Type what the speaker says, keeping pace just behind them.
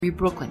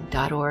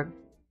freebrooklyn.org.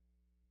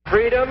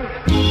 Freedom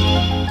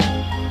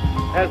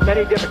has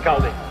many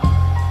difficulties,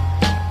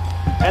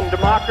 and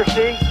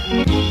democracy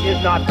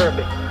is not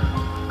perfect.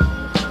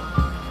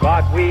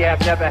 But we have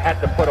never had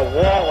to put a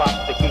wall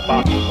up to keep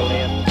our people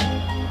in,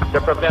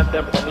 to prevent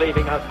them from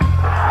leaving us.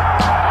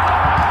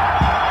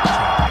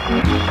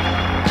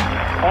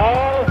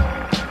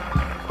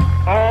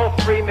 All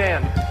free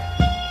men,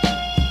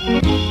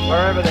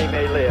 wherever they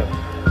may live,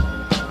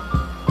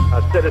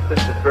 are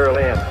citizens of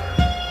Berlin.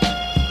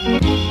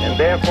 And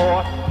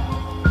therefore,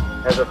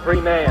 as a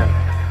free man,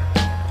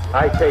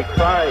 I take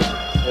pride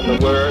in the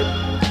word,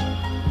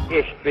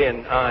 Ich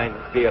bin ein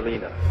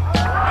Berliner.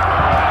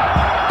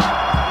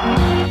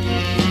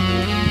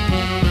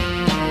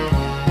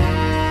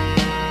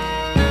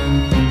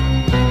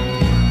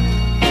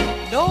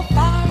 No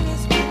fire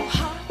is too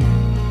hot,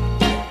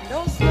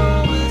 no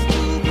snow is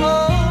too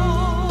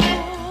cold.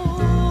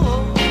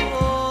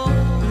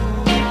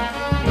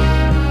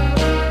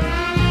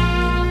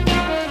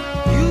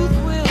 Youth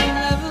will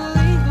never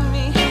leave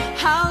me,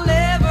 I'll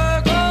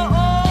never go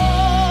old.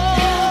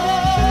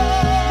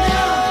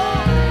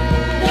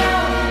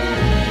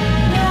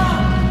 No.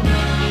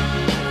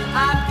 I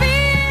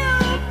feel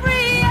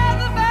free as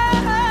a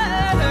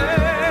bird,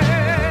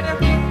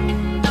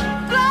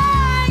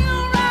 flying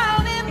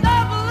around in the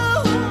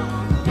blue,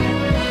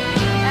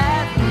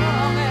 as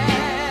long as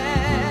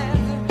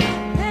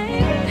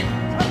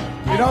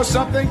You know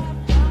something?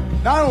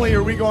 Not only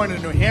are we going to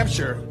New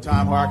Hampshire,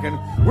 Tom Harkin,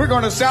 we're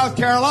going to South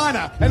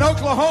Carolina and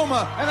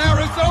Oklahoma and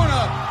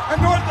Arizona and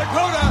North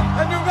Dakota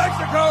and New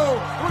Mexico.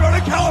 We're going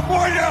to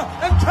California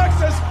and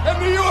Texas and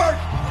New York.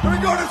 And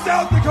we're going to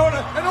South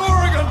Dakota and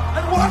Oregon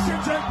and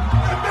Washington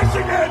and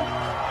Michigan.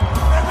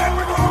 And then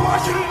we're going to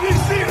Washington,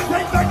 D.C. to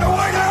take back the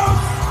White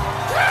House.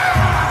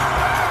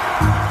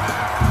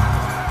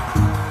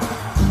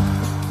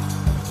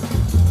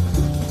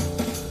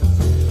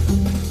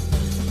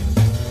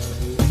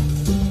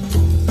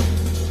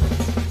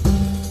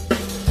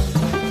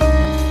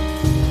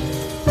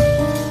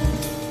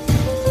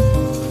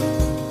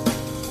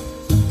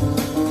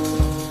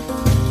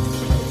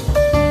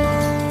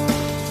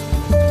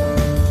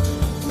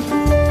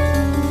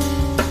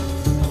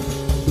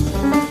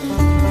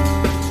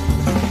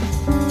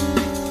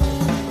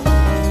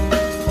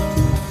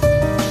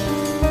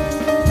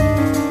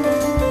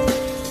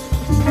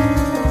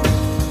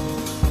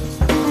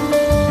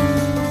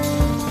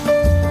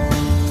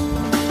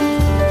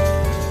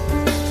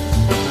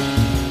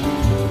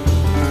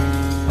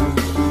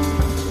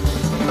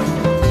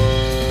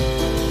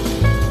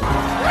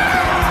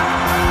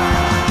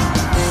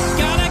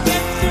 Gotta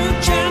get through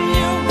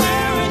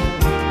January,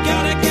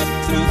 gotta get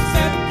through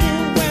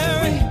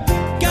February,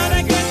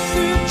 gotta get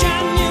through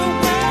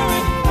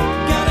January,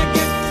 gotta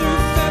get through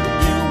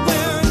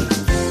February,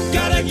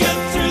 gotta get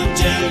through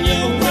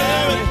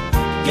January,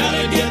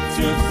 gotta get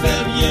through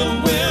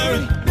February,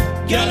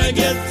 gotta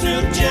get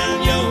through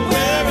January.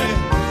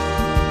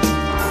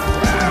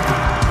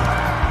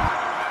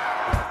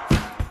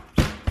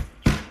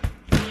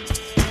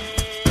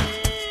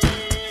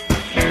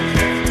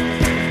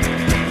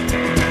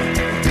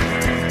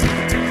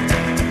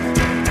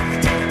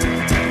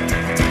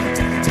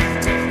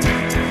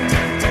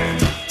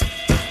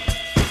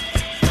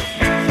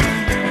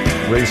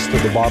 Race to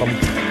the bottom.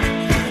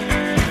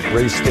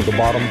 Race to the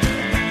bottom.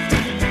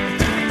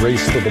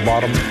 Race to the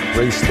bottom.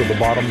 Race to the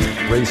bottom.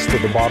 Race to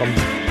the bottom.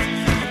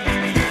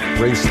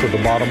 Race to the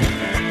bottom.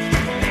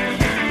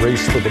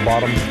 Race to the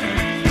bottom.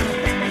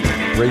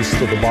 Race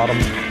to the bottom.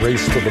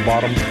 Race to the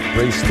bottom.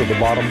 Race to the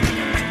bottom.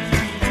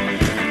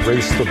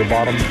 Race to the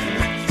bottom.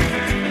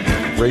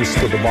 Race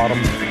to the bottom.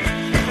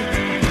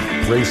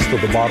 Race to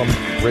the bottom.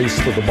 Race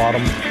to the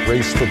bottom.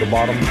 Race to the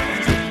bottom.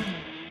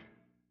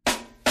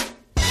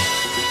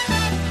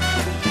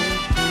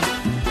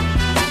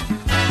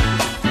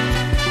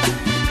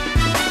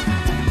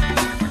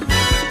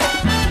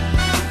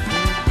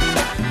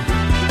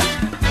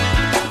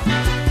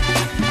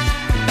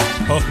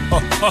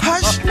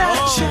 Hush now,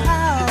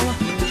 child,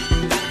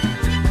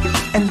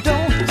 and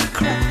don't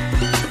cry.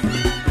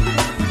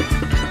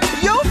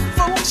 Your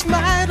folks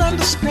might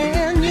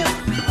understand you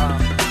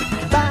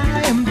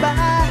by and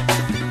by.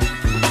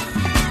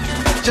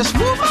 Just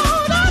move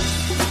on up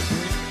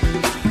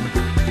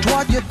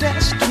toward your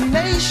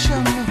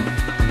destination.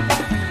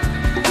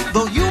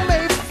 Though you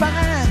may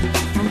find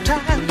from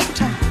time to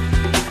time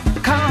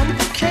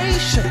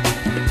complication.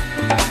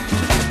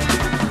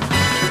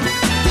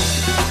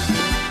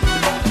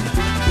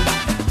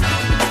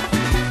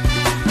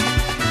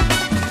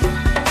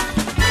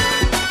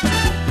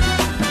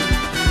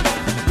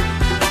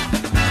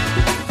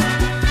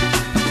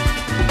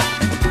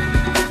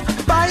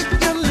 Bite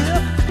your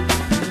lip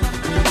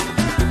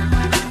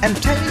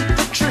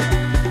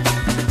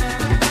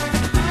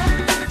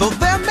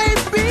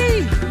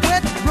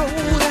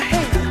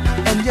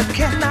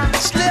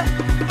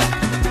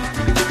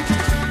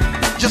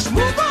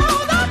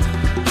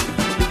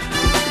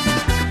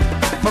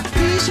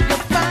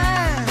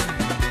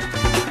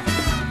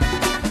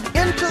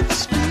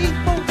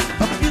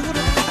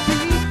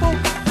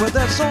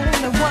there's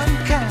only one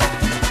kind.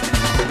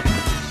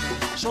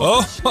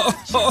 Oh, ho,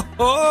 ho,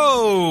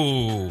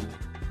 ho.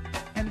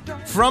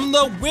 From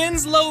the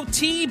Winslow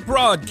Tea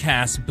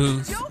broadcast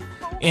booth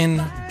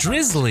in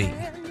Drizzly,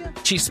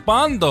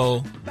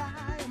 Chispando,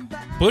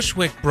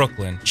 Bushwick,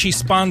 Brooklyn.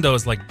 Chispando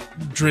is like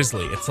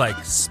drizzly. It's like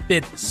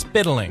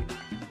spittling.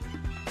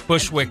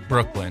 Bushwick,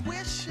 Brooklyn.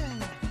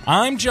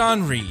 I'm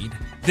John Reed.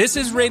 This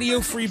is Radio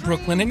Free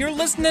Brooklyn, and you're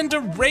listening to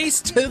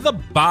Race to the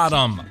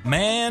Bottom,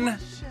 man.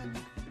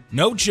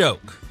 No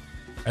joke.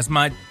 As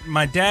my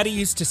daddy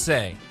used to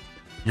say,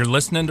 you're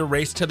listening to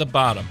Race to the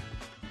Bottom.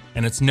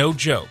 And it's no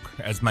joke,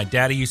 as my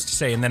daddy used to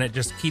say, and then it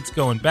just keeps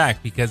going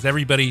back because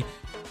everybody,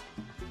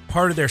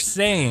 part of their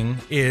saying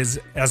is,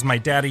 as my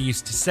daddy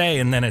used to say,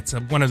 and then it's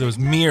one of those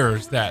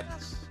mirrors that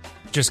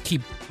just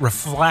keep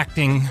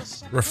refracting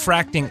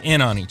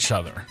in on each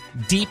other.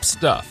 Deep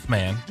stuff,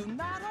 man.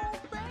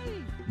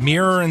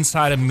 Mirror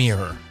inside a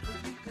mirror.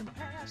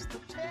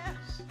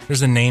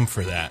 There's a name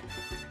for that.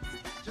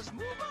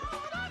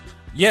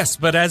 Yes,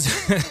 but as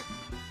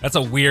that's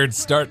a weird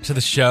start to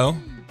the show.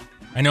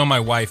 I know my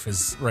wife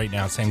is right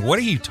now saying, "What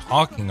are you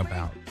talking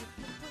about?"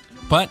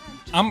 But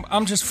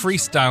I'm just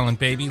freestyling,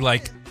 baby,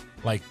 like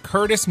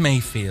Curtis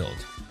Mayfield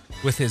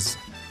with his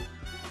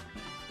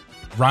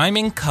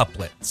rhyming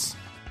couplets.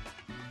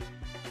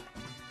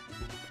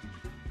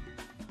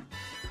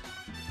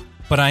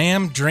 But I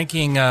am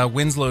drinking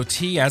Winslow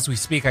tea as we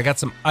speak. I got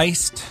some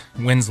iced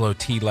Winslow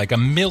tea, like a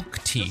milk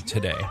tea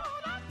today.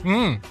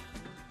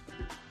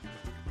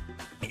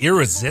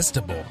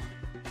 Irresistible.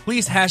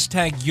 Please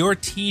hashtag your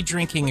tea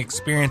drinking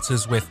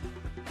experiences with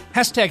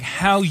hashtag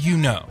how you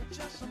know.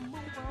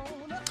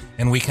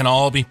 And we can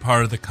all be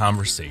part of the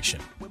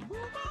conversation.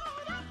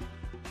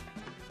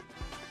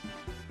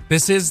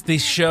 This is the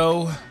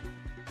show,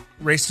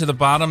 Race to the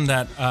Bottom,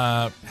 that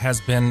has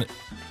been,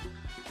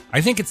 I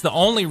think it's the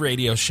only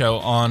radio show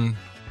on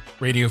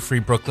Radio Free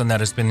Brooklyn that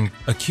has been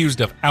accused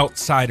of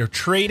outsider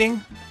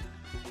trading.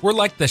 We're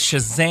like the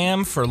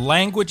Shazam for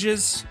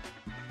languages.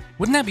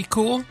 Wouldn't that be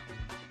cool?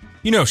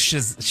 You know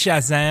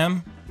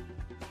Shazam?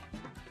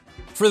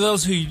 For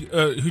those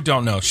who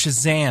don't know,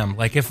 Shazam,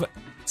 like if,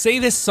 say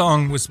this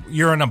song was,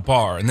 you're in a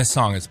bar and this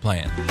song is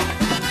playing.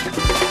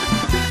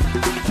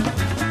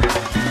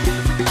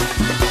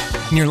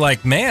 And you're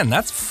like, man,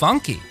 that's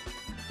funky.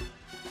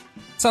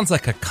 Sounds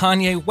like a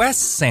Kanye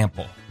West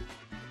sample.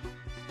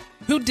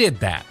 Who did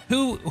that?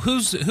 Who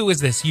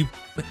is this? You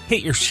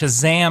hit your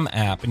Shazam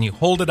app and you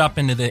hold it up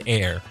into the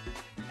air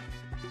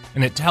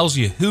and it tells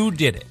you who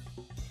did it.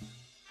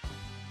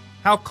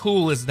 How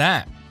cool is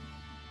that?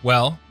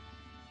 Well,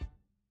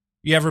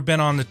 you ever been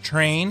on the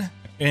train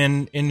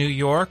in New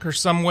York or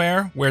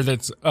somewhere where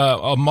there's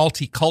a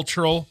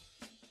multicultural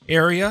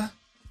area?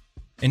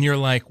 And you're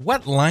like,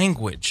 what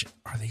language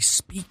are they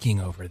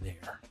speaking over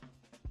there?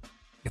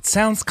 It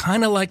sounds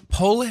kind of like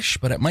Polish,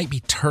 but it might be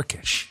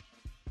Turkish.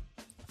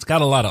 It's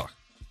got a lot of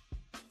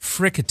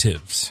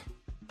fricatives.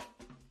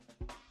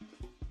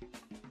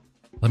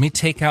 Let me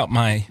take out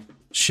my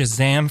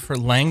Shazam for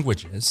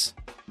languages.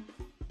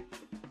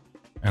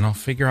 And I'll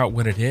figure out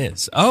what it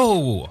is.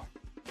 Oh,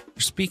 they're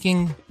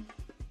speaking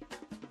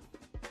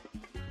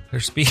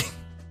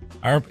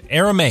our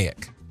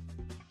Aramaic,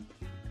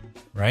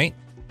 right?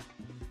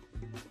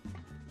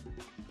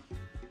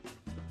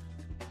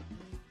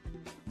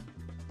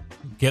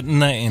 Getting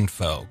the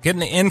info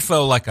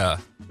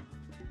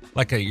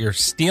like you're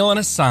stealing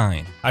a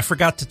sign. I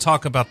forgot to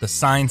talk about the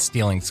sign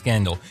stealing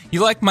scandal. You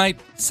like my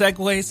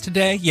segues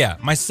today? Yeah,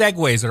 my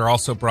segues are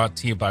also brought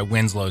to you by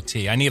Winslow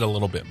Tea. I need a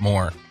little bit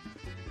more.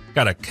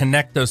 Got to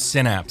connect those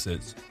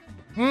synapses.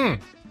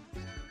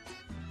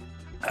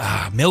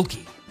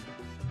 Milky.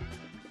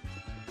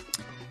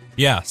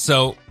 Yeah,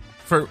 so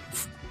for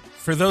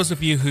those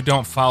of you who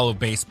don't follow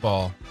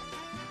baseball,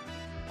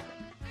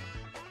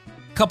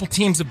 a couple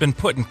teams have been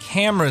putting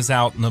cameras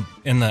out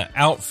in the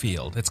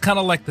outfield. It's kind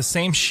of like the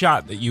same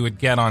shot that you would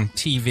get on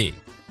TV,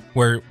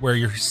 where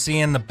you're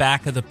seeing the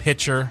back of the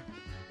pitcher,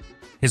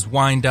 his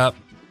wind up,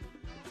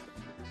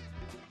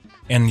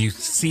 and you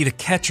see the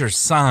catcher's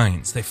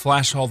signs. They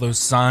flash all those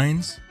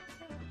signs.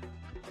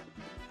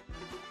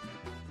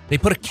 They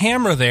put a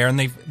camera there and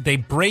they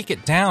break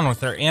it down with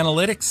their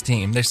analytics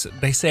team.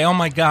 They say, oh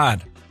my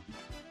God,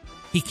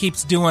 he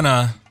keeps doing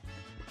a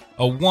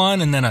one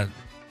and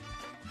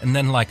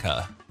then like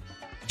a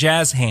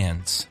jazz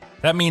hands.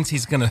 That means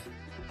he's gonna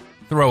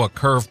throw a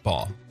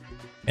curveball.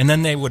 And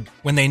then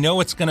when they know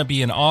it's gonna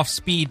be an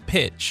off-speed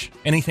pitch,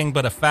 anything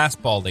but a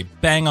fastball, they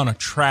bang on a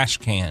trash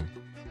can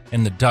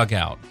in the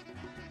dugout.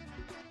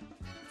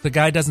 The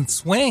guy doesn't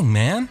swing,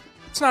 man.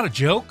 It's not a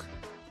joke.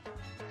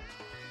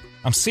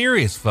 I'm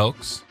serious,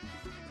 folks.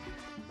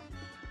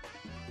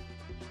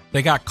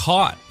 They got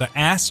caught. The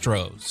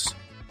Astros,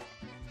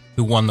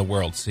 who won the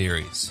World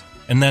Series.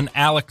 And then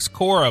Alex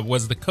Cora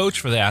was the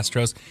coach for the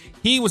Astros.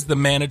 He was the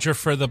manager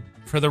for the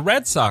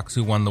Red Sox,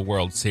 who won the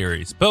World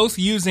Series. Both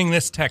using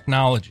this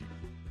technology.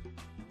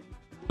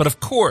 But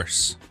of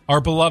course, our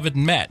beloved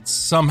Mets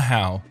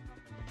somehow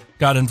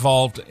got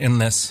involved in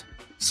this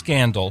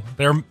scandal.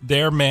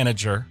 Their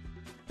manager,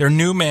 their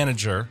new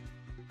manager,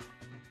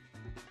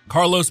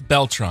 Carlos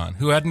Beltran,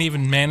 who hadn't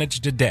even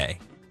managed a day,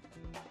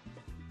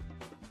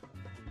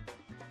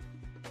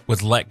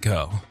 was let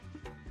go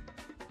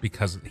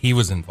because he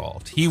was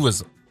involved. He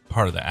was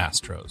part of the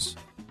Astros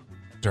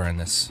during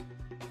this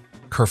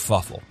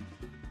kerfuffle.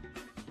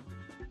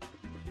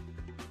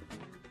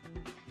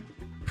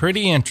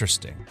 Pretty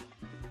interesting.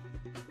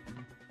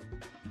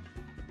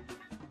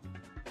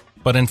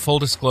 But in full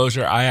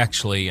disclosure, I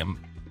actually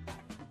am...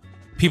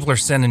 People are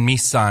sending me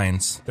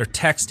signs. They're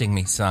texting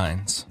me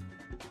signs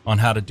on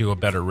how to do a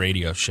better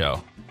radio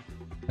show.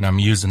 And I'm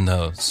using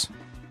those.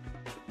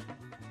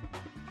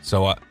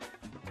 So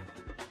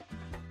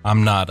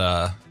I'm not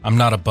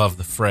above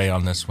the fray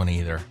on this one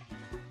either.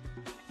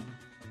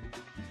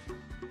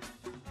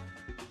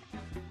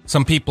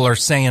 Some people are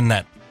saying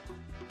that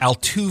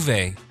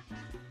Altuve,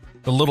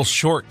 the little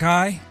short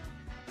guy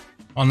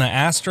on the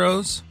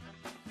Astros,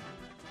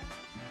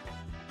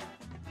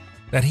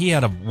 that he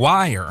had a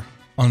wire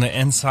on the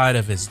inside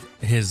of his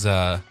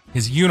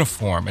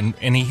uniform,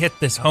 and he hit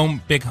this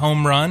big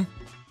home run,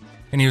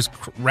 and he was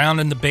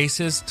rounding the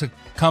bases to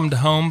come to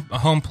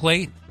home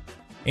plate,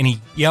 and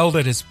he yelled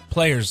at his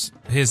players,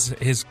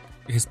 his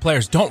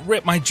players, "Don't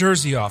rip my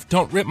jersey off!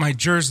 Don't rip my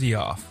jersey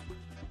off!"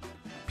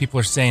 People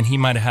are saying he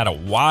might have had a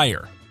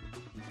wire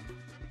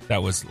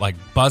that was like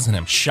buzzing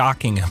him,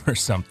 shocking him or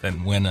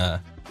something when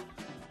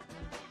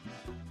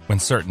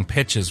certain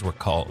pitches were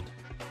called.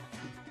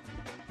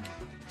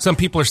 Some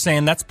people are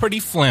saying that's pretty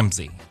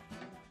flimsy.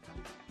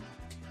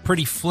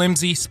 Pretty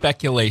flimsy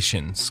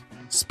speculations.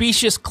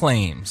 Specious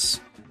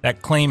claims.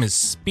 That claim is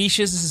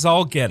specious as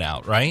all get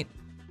out, right?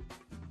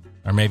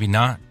 Or maybe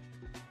not.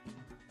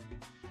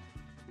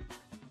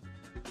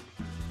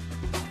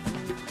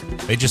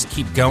 They just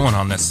keep going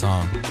on this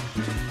song.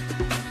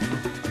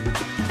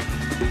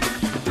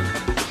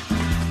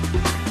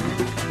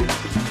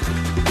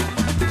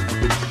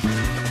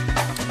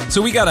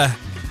 So we got a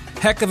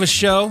heck of a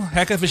show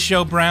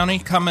brownie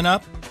coming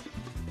up.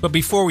 But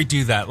before we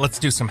do that, let's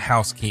do some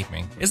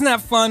housekeeping. Isn't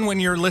that fun when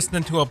you're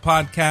listening to a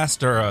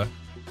podcast or a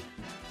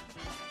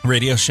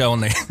radio show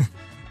and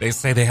they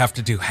say they have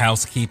to do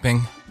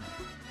housekeeping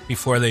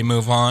before they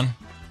move on?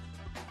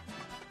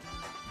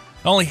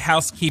 The only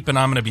housekeeping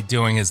I'm going to be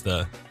doing is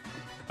a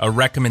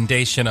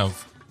recommendation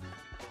of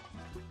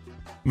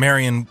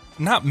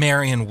not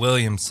Marianne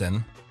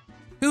Williamson.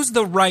 Who's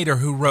the writer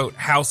who wrote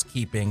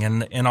Housekeeping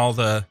and all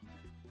the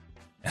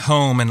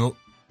Home and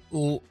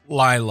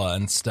Lila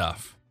and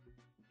stuff?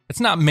 It's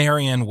not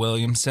Marianne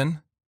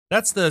Williamson.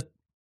 That's the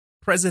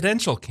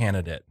presidential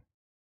candidate.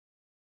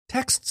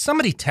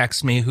 Somebody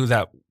text me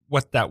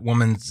what that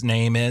woman's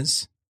name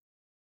is.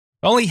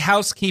 The only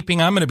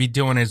housekeeping I'm going to be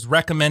doing is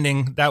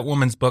recommending that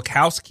woman's book,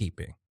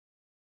 Housekeeping.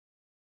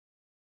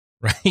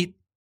 Right?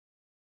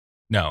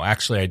 No,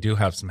 actually, I do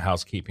have some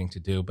housekeeping to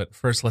do, but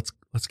first, let's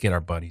get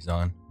our buddies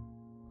on.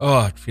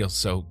 Oh, it feels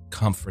so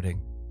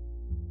comforting.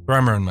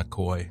 Bremer and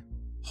McCoy,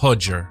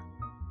 Hodger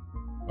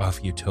of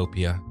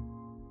Utopia.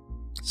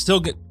 Still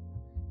good.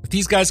 If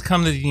these guys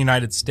come to the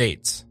United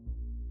States,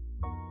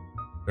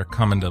 they're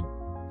coming to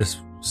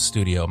this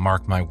studio,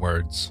 mark my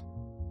words.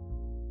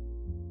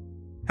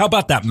 How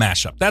about that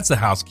mashup? That's the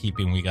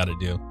housekeeping we got to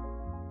do.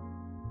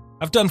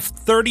 I've done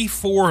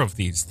 34 of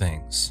these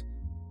things.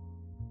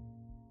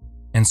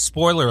 And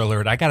spoiler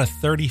alert, I got a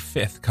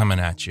 35th coming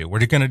at you.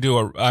 We're going to do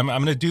I'm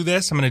going to do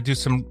this. I'm going to do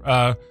some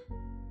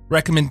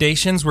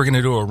recommendations. We're going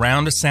to do a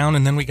round of sound.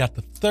 And then we got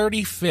the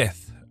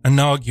 35th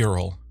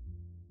inaugural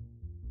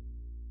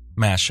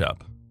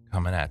mashup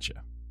coming at you.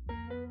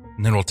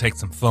 And then we'll take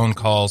some phone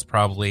calls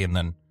probably and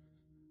then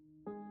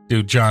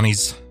do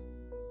Johnny's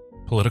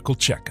political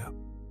checkup.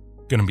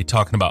 Going to be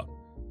talking about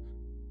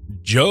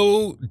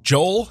Joel.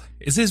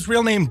 Is his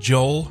real name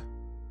Joel?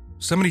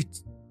 Somebody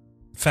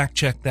fact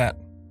check that.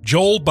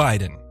 Joel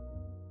Biden.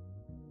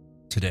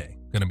 Today,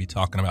 going to be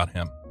talking about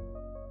him.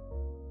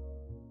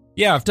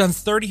 Yeah, I've done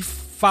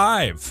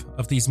 35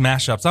 of these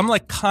mashups. I'm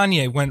like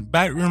Kanye.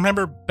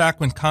 Remember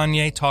back when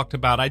Kanye talked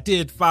about, I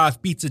did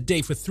 5 beats a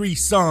day for 3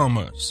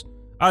 summers.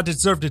 I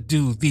deserve to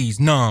do these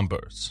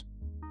numbers.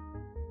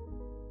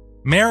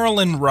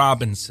 Marilyn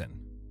Robinson.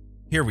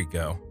 Here we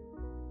go.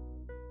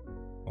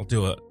 I'll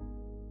do a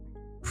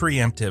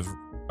preemptive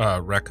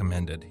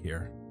recommended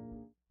here.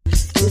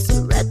 It's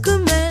a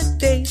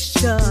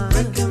recommendation.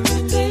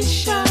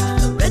 Recommendation.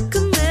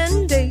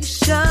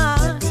 Recommendation.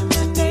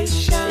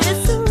 Recommendation.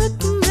 It's a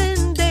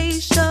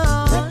recommendation.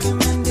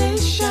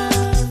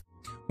 Recommendation.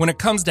 When it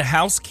comes to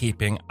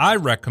housekeeping, I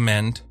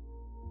recommend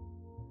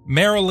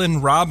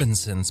Marilyn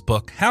Robinson's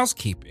book,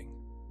 Housekeeping.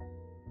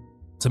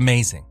 It's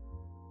amazing.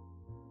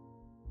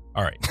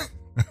 All right.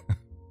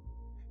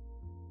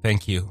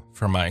 Thank you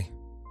for my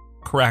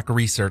crack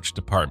research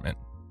department.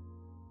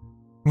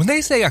 When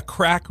they say a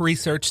crack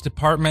research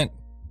department,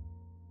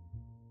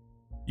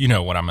 you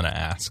know what I'm going to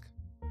ask.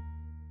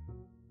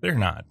 They're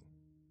not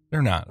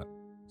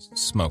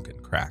smoking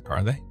crack,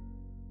 are they?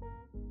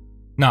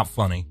 Not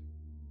funny.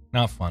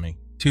 Not funny.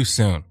 Too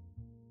soon.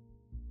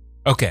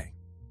 Okay.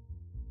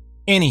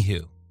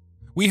 Anywho,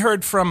 we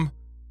heard from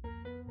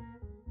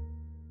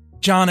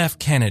John F.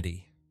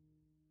 Kennedy.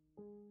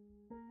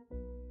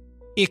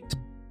 Ich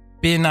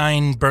bin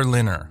ein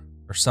Berliner,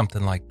 or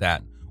something like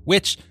that,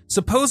 which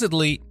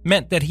supposedly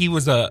meant that he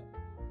was a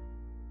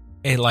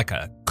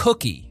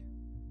cookie.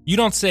 You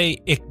don't say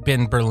Ich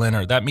bin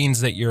Berliner. That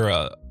means that you're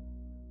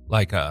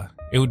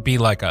it would be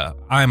like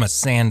I'm a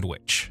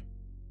sandwich.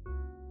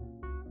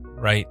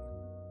 Right?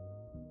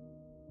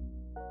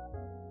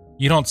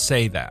 You don't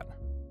say that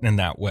in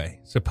that way,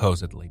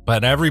 supposedly.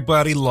 But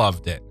everybody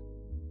loved it.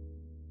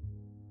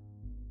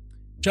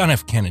 John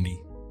F.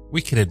 Kennedy,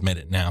 we could admit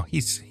it now.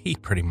 He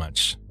pretty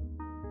much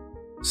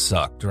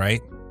sucked,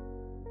 right?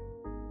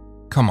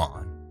 Come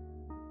on.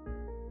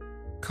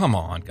 Come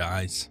on,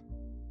 guys.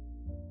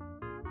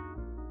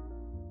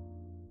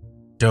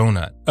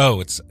 Donut. Oh,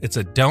 it's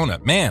a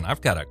donut. Man,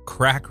 I've got a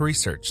crack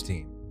research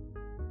team.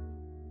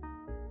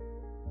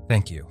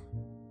 Thank you.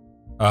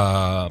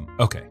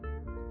 Okay.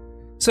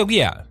 So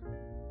yeah,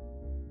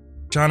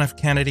 John F.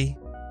 Kennedy,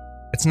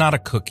 it's not a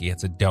cookie,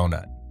 it's a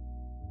donut.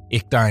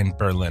 Ich bin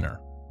Berliner.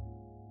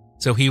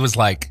 So he was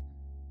like,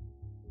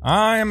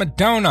 I am a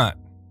donut.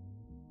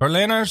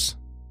 Berliners?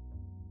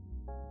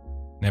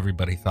 And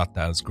everybody thought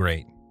that was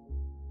great.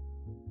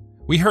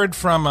 We heard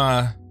from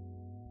the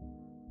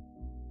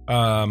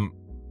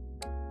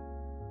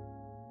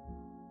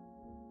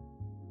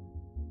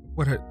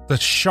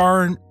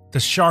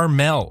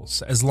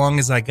Charmels, As Long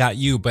As I Got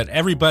You, but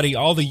everybody,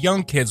 all the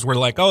young kids were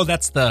like, oh,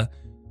 it's the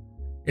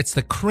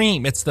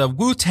Cream, it's the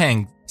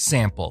Wu-Tang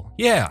sample.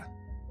 Yeah,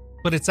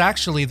 but it's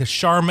actually the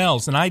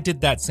Charmels, and I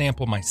did that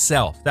sample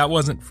myself. That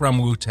wasn't from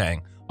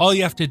Wu-Tang. All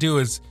you have to do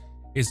is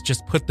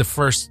just put the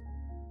first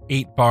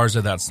 8 bars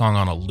of that song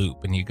on a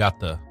loop, and you got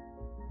the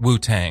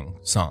Wu-Tang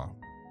song.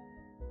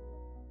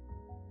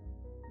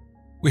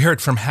 We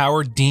heard from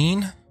Howard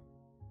Dean.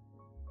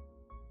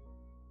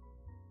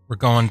 We're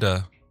going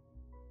to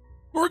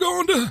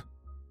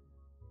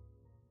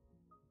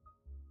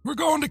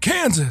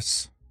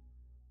Kansas.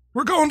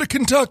 We're going to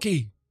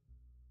Kentucky.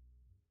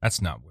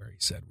 That's not where he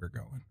said we're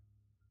going.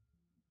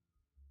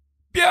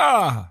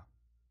 Bia!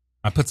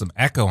 I put some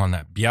echo on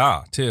that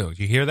bia, too. Did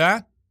you hear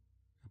that?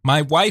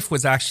 My wife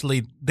was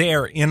actually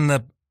there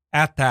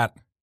at that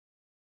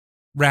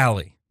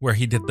rally where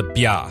he did the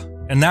bia,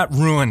 and that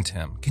ruined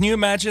him. Can you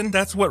imagine?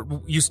 That's what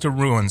used to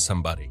ruin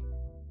somebody.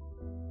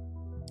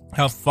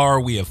 How far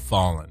we have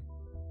fallen.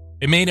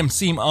 It made him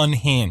seem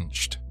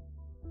unhinged.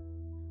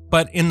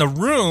 But in the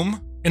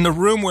room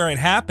where it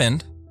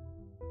happened,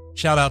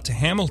 shout out to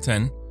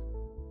Hamilton,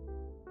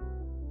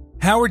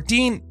 Howard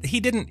Dean, he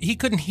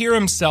couldn't hear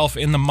himself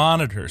in the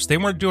monitors. They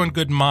weren't doing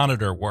good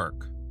monitor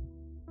work.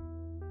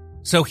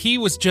 So he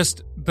was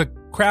the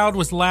crowd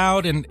was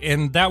loud and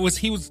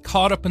he was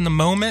caught up in the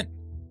moment.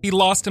 He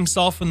lost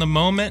himself in the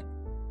moment,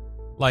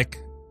 like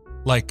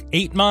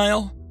 8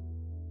 Mile.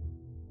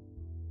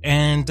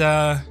 And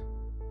the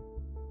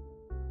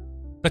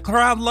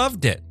crowd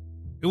loved it.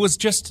 It was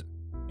just,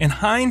 in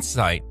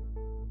hindsight,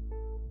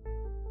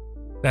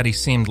 that he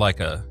seemed like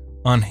a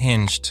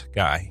unhinged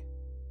guy.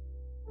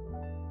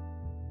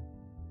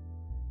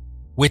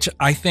 Which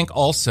I think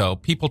also,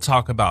 people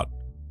talk about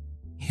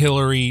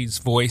Hillary's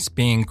voice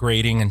being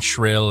grating and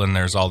shrill, and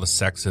there's all the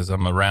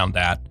sexism around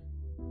that.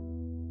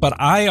 But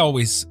I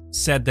always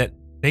said that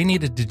they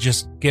needed to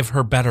just give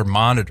her better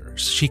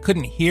monitors. She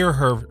couldn't hear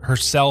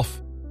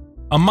herself.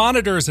 A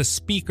monitor is a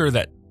speaker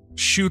that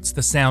shoots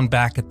the sound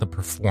back at the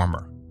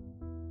performer.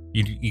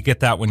 You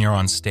get that when you're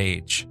on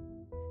stage.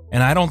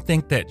 And I don't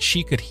think that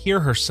she could hear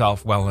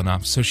herself well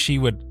enough, so she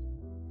would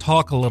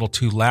talk a little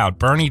too loud.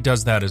 Bernie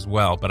does that as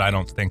well, but I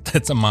don't think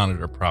that's a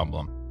monitor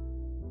problem.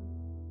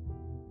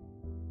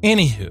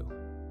 Anywho,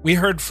 we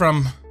heard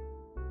from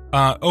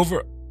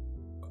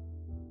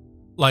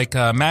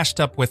mashed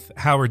up with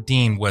Howard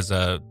Dean was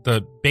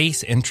the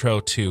bass intro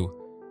to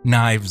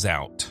Knives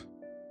Out,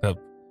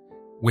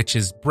 which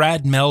is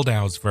Brad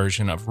Meldau's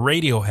version of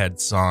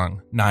Radiohead's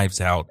song Knives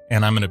Out,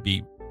 and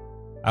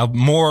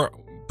I'll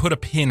put a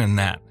pin in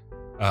that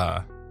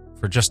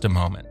for just a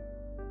moment.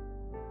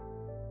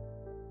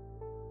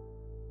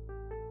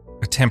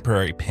 A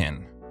temporary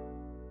pin.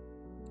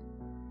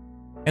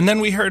 And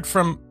then we heard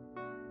from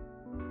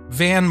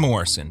Van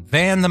Morrison,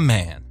 Van the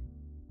Man,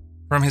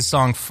 from his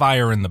song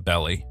Fire in the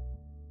Belly.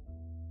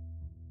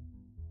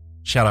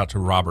 Shout out to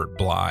Robert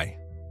Bly.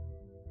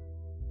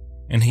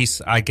 And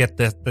I get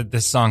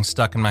this song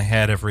stuck in my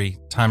head every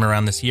time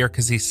around this year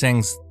because he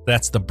sings,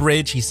 that's the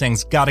bridge. He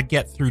sings, gotta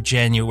get through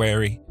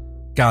January,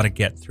 gotta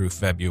get through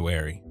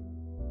February.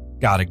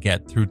 Gotta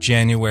get through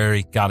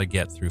January, gotta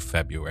get through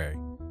February.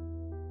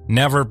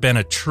 Never been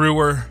a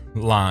truer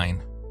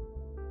line.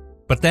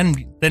 But then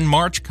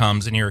March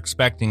comes and you're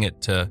expecting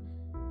it to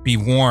be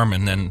warm,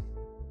 and then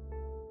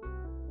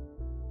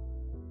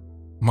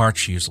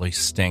March usually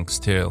stinks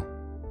too.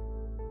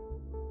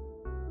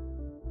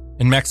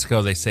 In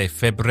Mexico, they say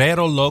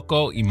Febrero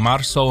loco y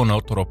marzo en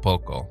otro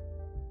poco.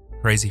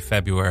 Crazy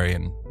February,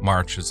 and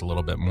March is a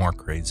little bit more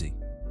crazy.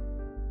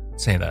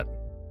 Say that.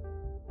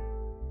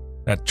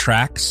 That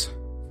tracks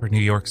for New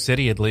York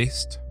City, at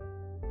least.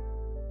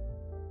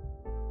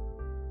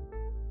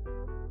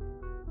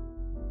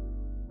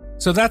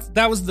 So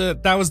that was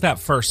that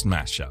first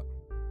mashup.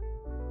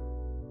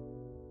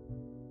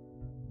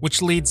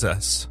 Which leads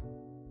us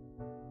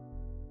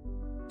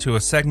to a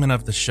segment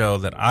of the show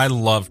that I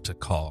love to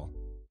call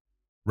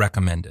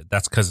Recommended.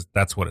 That's because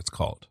that's what it's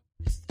called.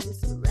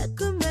 It's a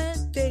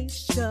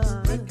recommendation.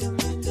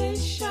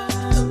 Recommendation.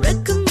 A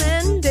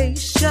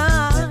recommendation.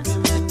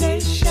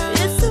 Recommendation.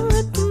 It's a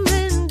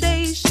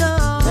recommendation.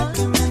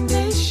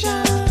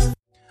 Recommendation.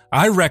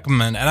 I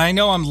recommend, and I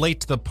know I'm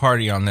late to the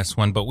party on this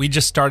one, but we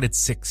just started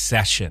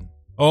Succession.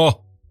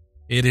 Oh,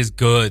 it is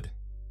good.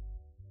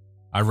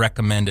 I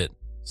recommend it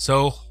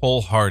so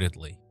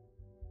wholeheartedly.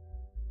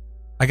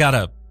 I got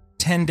a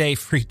 10-day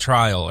free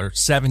trial or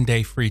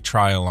 7-day free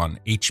trial on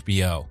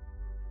HBO.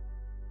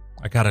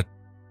 I got to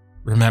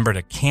remember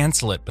to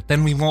cancel it, but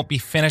then we won't be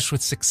finished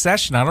with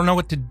Succession. I don't know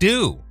what to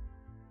do.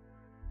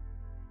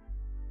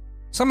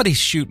 Somebody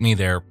shoot me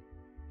their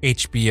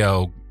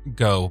HBO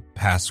Go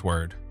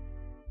password.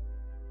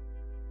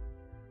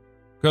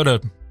 Go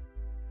to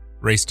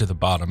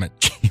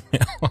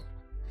racetothebottom@gmail.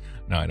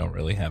 No, I don't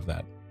really have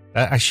that.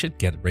 I should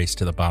get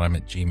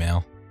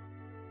racetothebottom@gmail.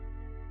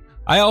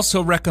 I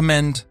also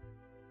recommend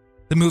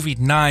the movie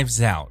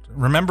Knives Out.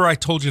 Remember I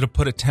told you to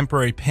put a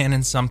temporary pin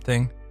in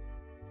something?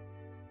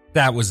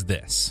 That was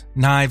this.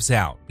 Knives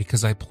Out,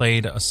 because I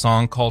played a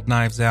song called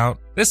Knives Out.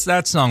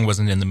 That song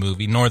wasn't in the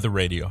movie, nor the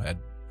Radiohead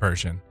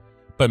version.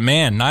 But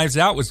man, Knives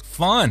Out was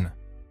fun.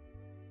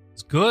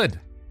 It's good.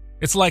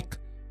 It's like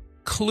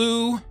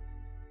Clue.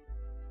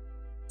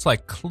 It's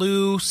like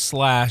Clue /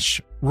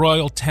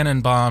 Royal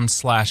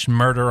Tenenbaum /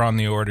 Murder on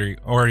the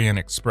Orient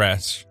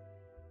Express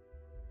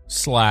 /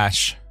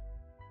 Slash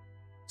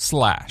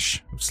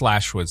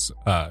was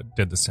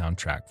did the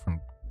soundtrack from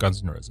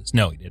Guns N' Roses.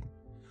 No, he didn't.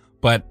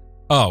 But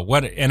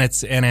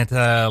it's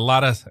a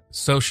lot of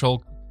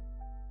social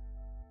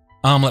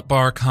omelet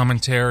bar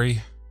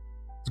commentary.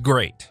 It's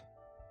great.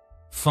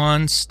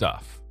 Fun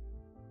stuff.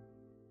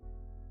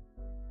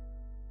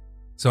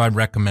 So I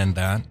recommend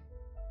that.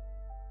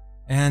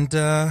 And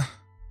now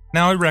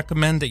I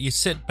recommend that you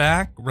sit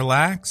back,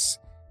 relax,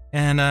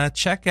 and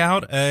check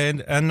out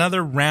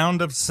another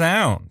round of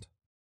sound.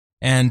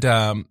 And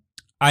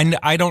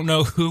I don't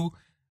know who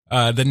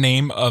the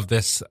name of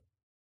this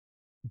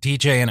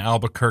DJ in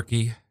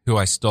Albuquerque who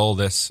I stole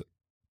this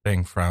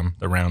thing from,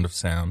 the Round of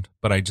Sound,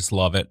 but I just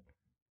love it.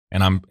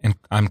 And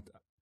I'm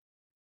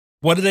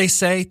what do they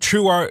say?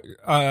 True art.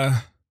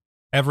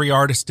 Every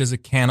artist is a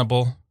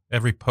cannibal.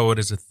 Every poet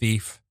is a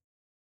thief.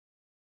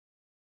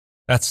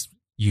 That's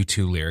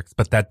U2 lyrics,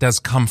 but that does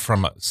come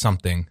from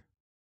something.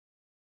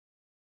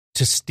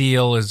 To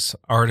steal is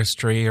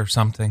artistry or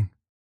something.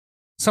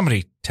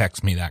 Somebody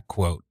text me that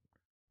quote.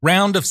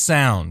 Round of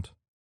Sound.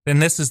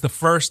 And this is the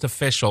first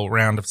official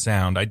Round of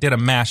Sound. I did a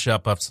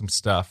mashup of some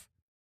stuff.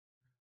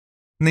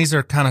 And these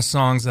are kind of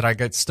songs that I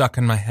get stuck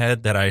in my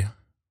head that I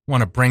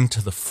want to bring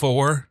to the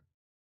fore.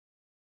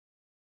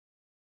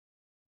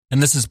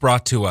 And this is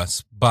brought to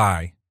us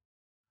by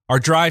our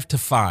Drive to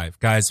 5.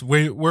 Guys,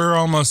 we're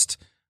almost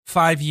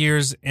 5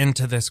 years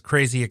into this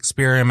crazy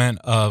experiment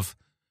of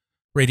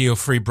Radio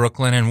Free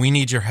Brooklyn, and we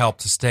need your help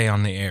to stay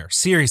on the air.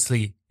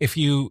 Seriously, if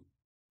you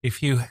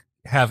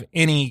have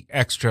any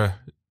extra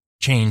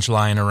change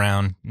lying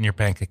around in your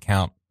bank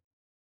account,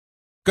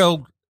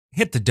 go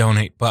hit the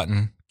donate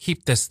button.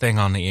 Keep this thing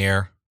on the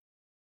air.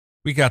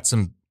 We got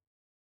some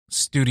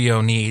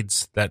studio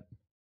needs that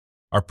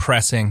are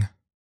pressing.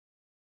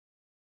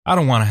 I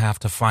don't want to have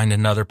to find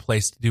another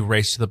place to do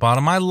Race to the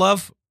Bottom. I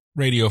love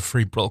Radio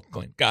Free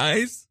Brooklyn,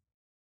 guys.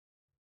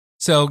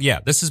 So, yeah,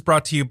 this is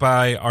brought to you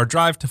by our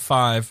Drive to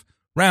 5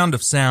 Round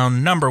of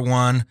Sound number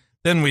 1.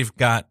 Then we've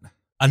got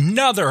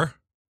another,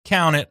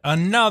 count it,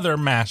 another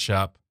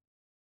mashup.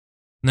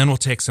 And then we'll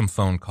take some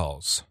phone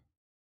calls.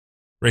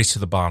 Race to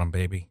the Bottom,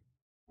 baby.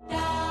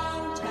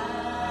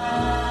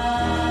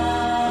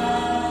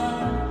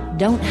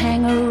 Don't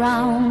hang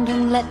around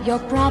and let your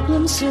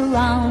problems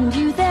surround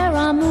you. There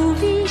are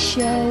movie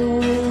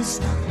shows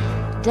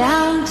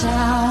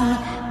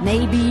downtown.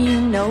 Maybe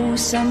you know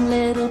some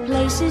little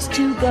places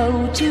to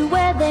go to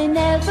where they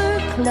never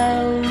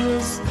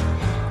close.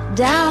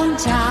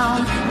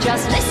 Downtown,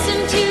 just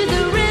listen to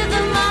the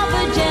rhythm of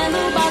a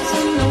gentle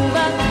bossa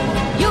nova.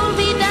 You'll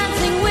be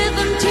dancing with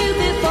them too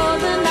before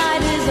the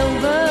night is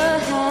over.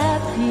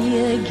 Happy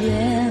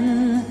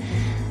again.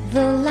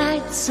 The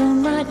lights so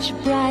much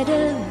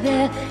brighter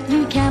there.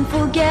 You can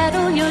forget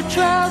all your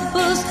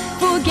troubles,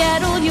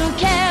 forget all your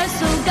cares.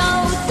 So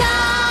go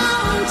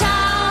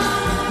downtown,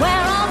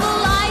 where all the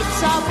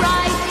lights are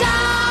bright.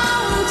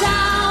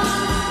 Downtown,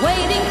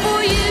 waiting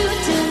for you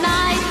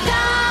tonight.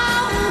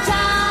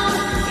 Downtown,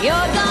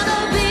 you're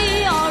gonna be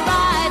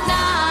alright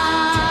now.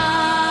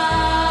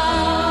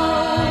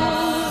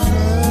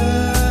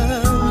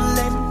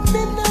 Let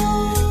me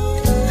know,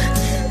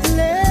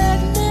 let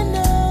me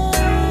know.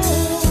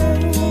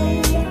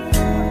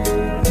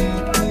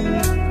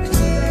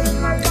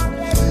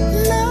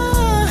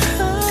 Love,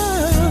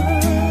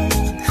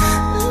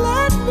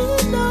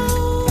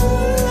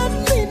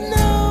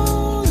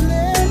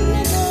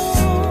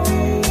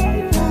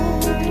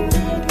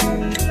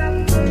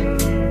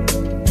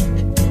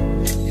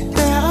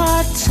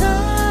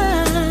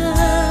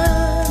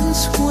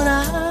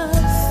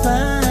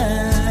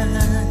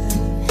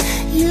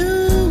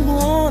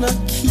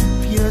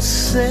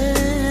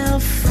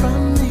 yourself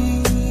from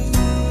me.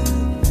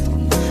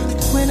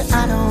 When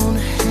I don't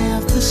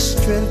have the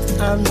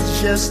strength, I'm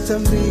just a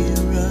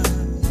mirror.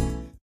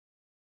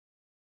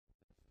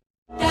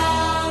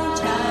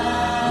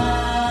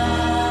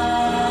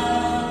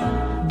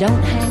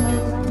 Don't hang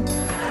up.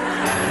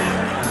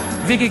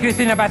 Vicky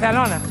Cristina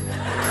Barcelona.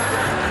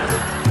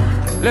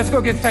 Let's go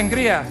get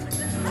sangria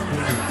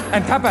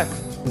and tapas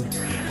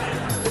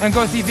and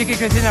go see Vicky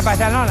Cristina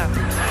Barcelona.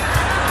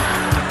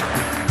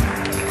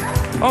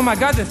 Oh my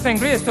God, the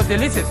sangria is so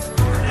delicious.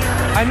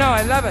 I know,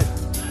 I love it.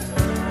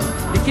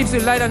 It keeps you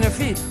light on your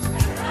feet.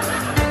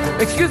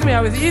 Excuse me, I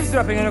was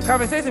eavesdropping on a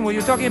conversation where you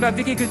were talking about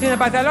Vicky Cristina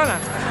Barcelona.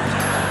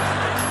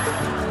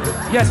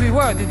 Yes, we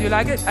were. Did you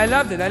like it? I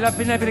loved it. I love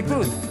Penelope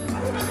Cruz.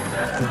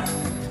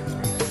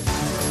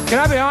 Can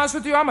I be honest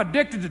with you? I'm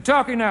addicted to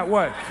talking that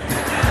way.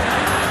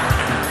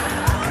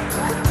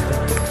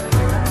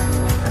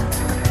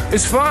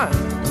 It's fun,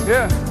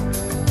 yeah.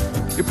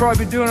 You'll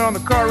probably be doing it on the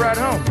car ride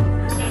home.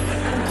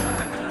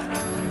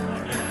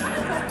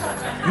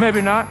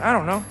 Maybe not, I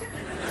don't know.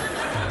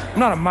 I'm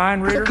not a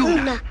mind reader.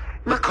 Trachuna,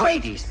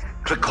 Macoides,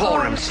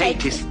 Trachorum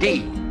satis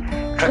D.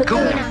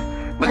 Trachuna,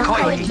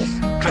 Macoides,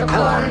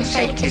 Trachorum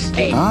satis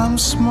D. I'm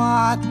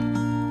smart.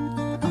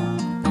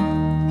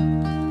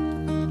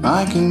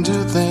 I can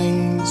do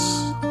things.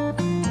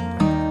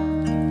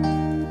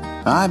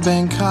 I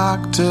bang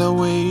cocktail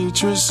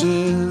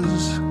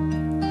waitresses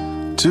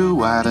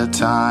 2 at a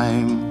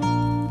time.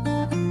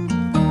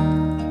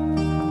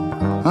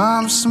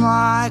 I'm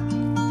smart.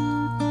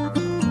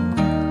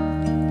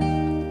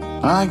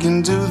 I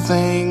can do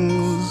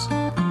things.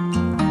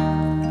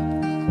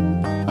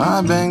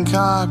 I bang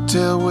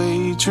cocktail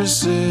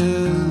waitresses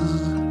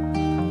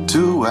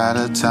 2 at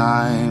a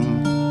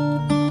time.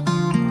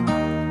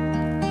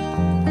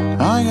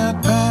 I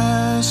got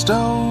passed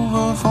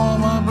over for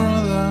my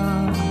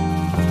brother,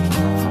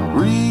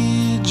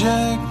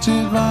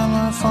 rejected by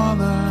my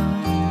father,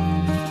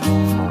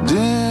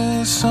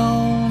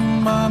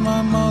 disowned by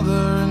my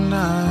mother, and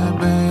I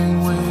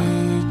bang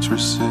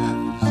waitresses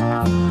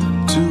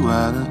 2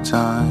 at a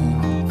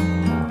time.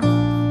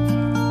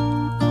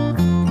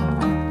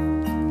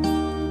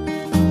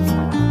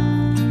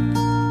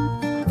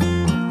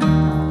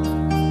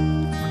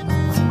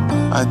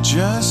 I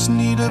just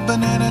need a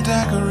banana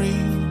daiquiri,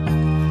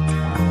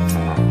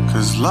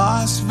 'cause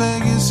Las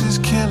Vegas is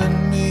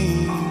killing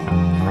me.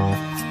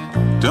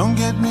 Don't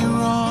get me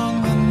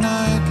wrong, the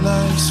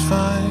nightlife's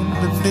fine,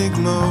 but Big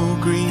Mo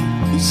Green,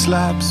 he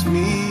slaps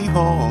me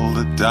all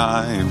the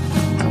time.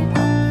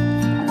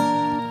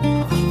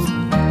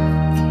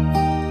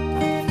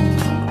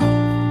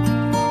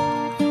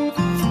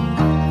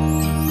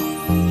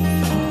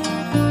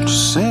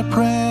 Just say a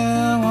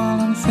prayer while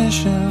I'm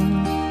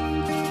fishing,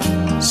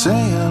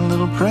 say a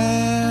little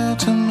prayer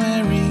to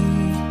Mary.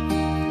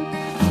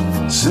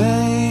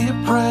 Say a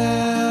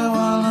prayer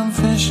while I'm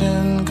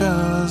fishing,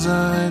 'cause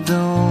I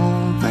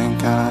don't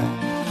think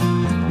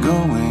I'm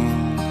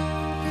going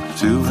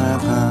to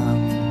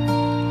heaven.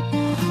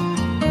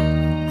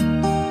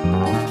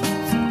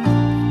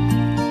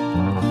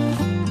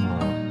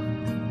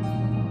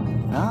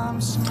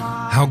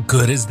 How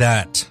good is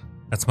that?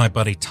 That's my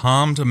buddy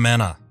Tom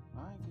DeMena.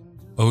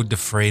 Ode to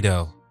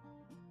Fredo.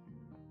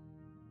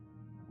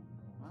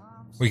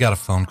 We got a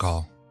phone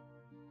call.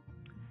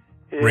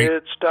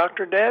 It's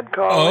Dr. Dad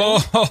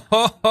calling. Oh,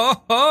 ho,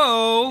 ho,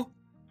 ho.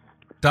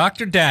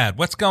 Dr. Dad,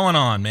 what's going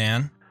on,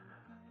 man?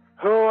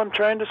 Oh, I'm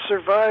trying to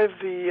survive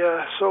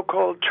the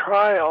so-called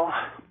trial.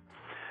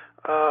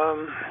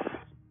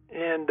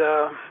 And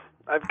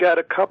I've got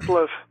a couple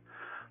of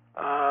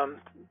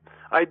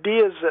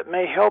ideas that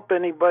may help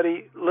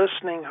anybody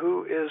listening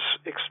who is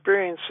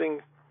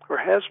experiencing or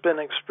has been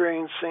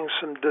experiencing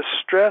some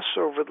distress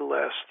over the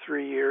last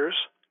 3 years.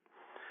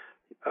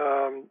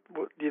 Do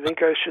you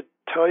think I should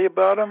tell you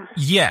about them?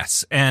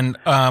 Yes, and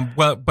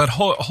but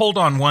hold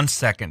on 1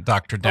 second,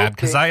 Dr. Dad,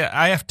 because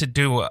I have to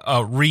do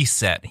a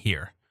reset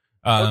here.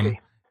 Okay.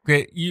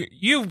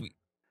 You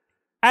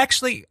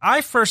actually,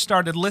 I first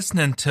started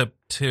listening to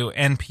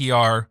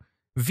NPR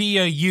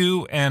via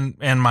you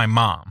and my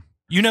mom.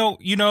 You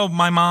know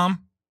my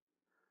mom?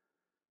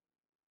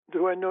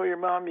 Do I know your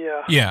mom?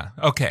 Yeah. Yeah.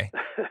 Okay.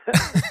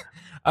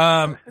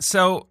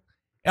 So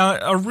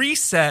a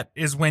reset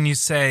is when you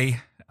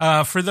say,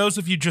 for those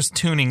of you just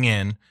tuning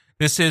in,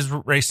 this is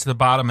Race to the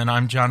Bottom, and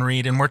I'm John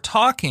Reed, and we're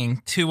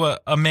talking to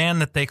a man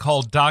that they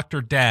call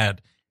Dr.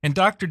 Dad. And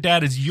Dr.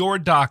 Dad is your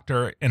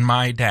doctor and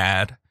my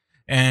dad.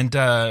 And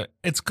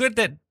it's good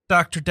that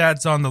Dr.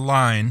 Dad's on the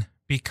line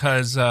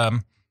because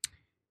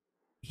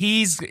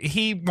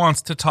he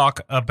wants to talk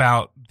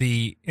about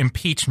the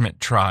impeachment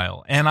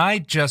trial. And I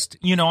just,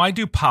 I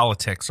do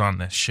politics on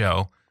this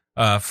show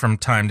from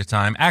time to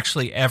time.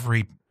 Actually,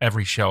 every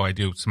show I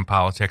do some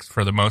politics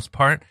for the most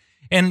part.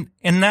 And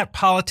in that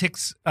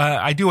politics,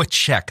 I do a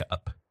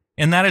checkup.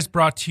 And that is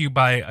brought to you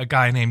by a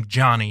guy named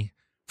Johnny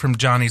from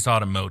Johnny's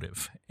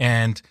Automotive.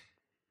 And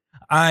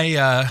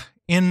I,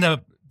 in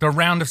the the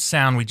round of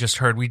sound we just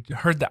heard, we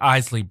heard the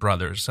Isley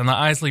Brothers. And the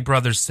Isley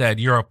Brothers said,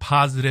 "You're a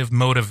positive,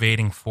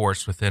 motivating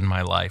force within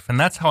my life." And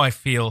that's how I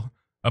feel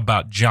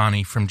about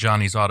Johnny from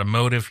Johnny's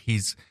Automotive.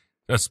 He's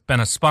been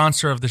a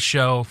sponsor of the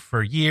show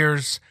for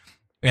years.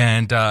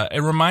 And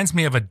it reminds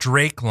me of a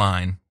Drake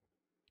line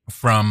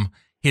from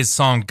his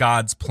song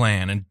God's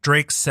Plan. And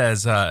Drake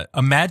says,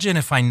 "Imagine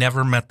if I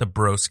never met the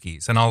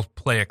Broskies." And I'll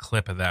play a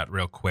clip of that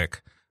real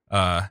quick.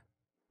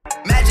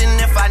 Imagine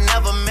if I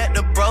never met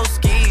the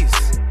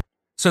Broskies.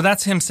 So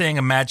that's him saying,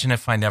 "Imagine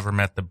if I never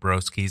met the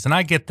Broskies." And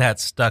I get that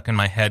stuck in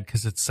my head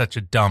because it's such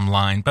a dumb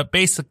line. But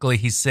basically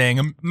he's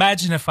saying,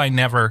 imagine if I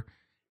never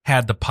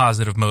had the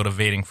positive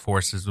motivating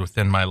forces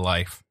within my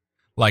life,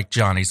 like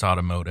Johnny's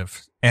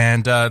Automotive.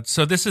 And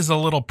so this is a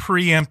little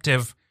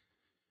preemptive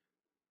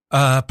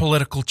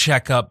political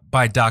checkup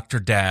by Dr.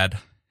 Dad.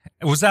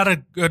 Was that a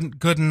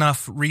good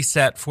enough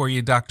reset for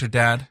you, Dr.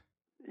 Dad?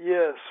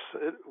 Yes,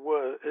 it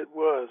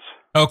was.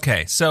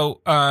 Okay,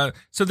 so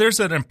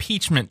there's an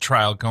impeachment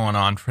trial going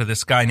on for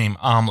this guy named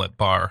Omelet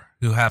Bar,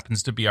 who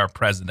happens to be our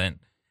president,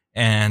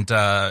 and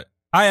I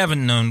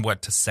haven't known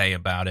what to say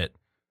about it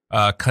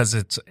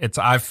because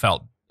I've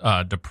felt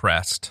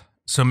depressed.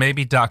 So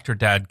maybe Dr.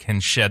 Dad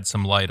can shed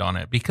some light on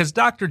it, because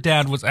Dr.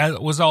 Dad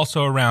was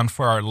also around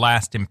for our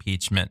last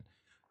impeachment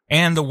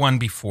and the one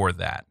before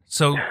that.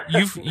 So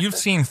you've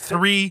seen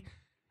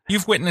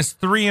you've witnessed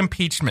 3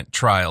 impeachment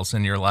trials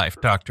in your life,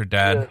 Dr.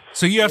 Dad. Yes,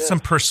 so you have some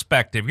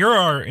perspective. You're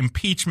our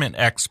impeachment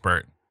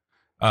expert,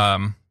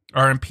 our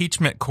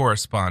impeachment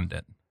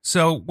correspondent.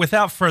 So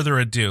without further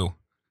ado,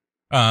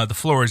 the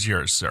floor is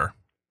yours, sir.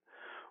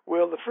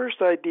 Well, the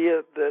first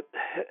idea that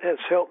has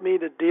helped me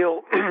to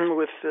deal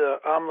with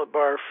Omelet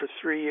Bar for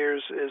 3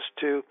 years is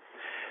to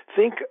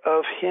think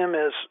of him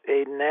as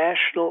a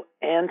national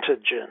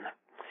antigen.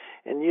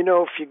 And,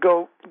 if you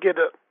go get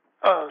a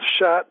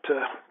shot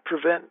to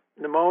prevent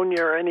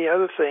pneumonia or any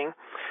other thing,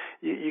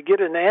 you get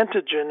an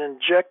antigen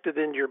injected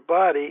in your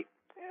body,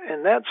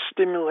 and that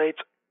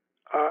stimulates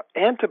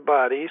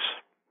antibodies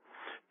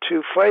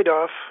to fight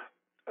off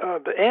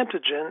the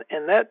antigen,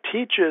 and that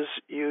teaches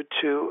you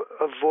to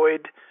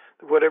avoid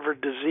whatever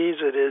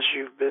disease it is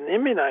you've been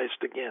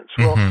immunized against.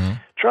 Well,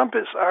 Trump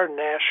is our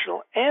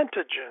national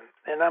antigen,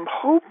 and I'm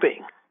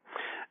hoping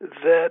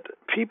that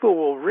people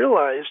will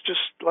realize,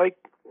 just like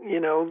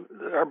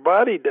our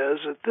body does,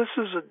 that this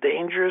is a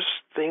dangerous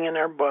thing in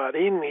our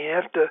body, and we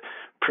have to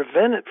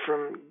prevent it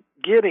from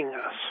getting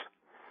us.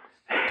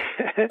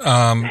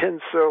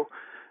 And so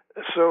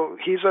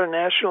he's our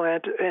national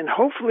and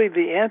hopefully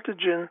the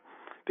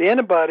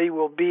antibody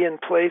will be in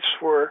place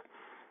for,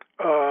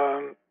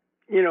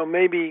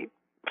 maybe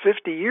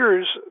 50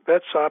 years.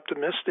 That's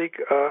optimistic.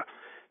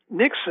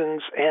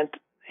 Nixon's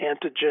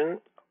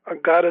antigen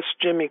got us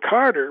Jimmy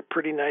Carter,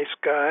 pretty nice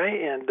guy,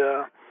 and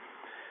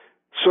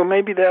so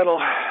maybe that'll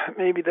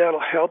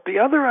help. The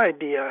other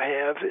idea I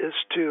have is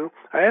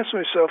I ask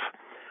myself,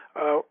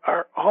 how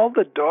do all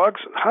the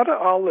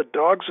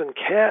dogs and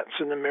cats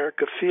in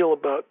America feel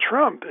about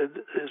Trump?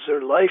 Is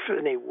their life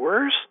any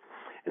worse?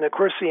 And of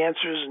course the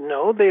answer is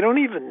no. They don't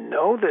even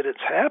know that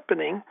it's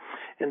happening,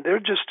 and they're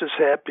just as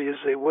happy as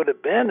they would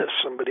have been if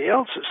somebody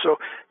else is. So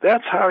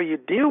that's how you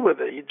deal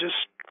with it. You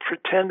just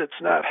pretend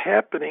it's not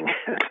happening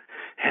and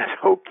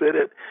hope that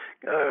it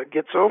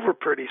gets over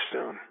pretty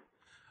soon.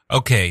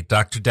 Okay,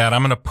 Dr. Dad,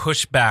 I'm going to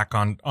push back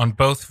on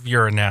both of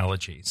your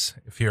analogies,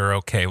 if you're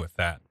okay with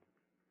that.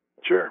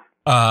 Sure.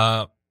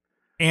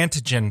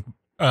 Antigen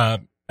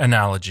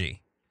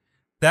analogy.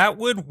 That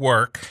would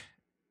work,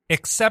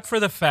 except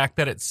for the fact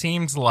that it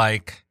seems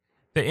like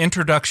the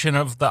introduction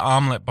of the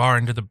Omelet Bar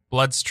into the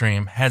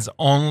bloodstream has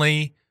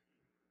only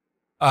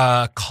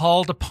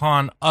called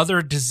upon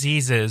other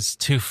diseases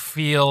to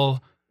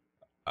feel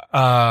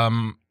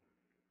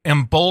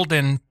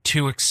emboldened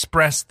to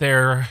express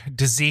their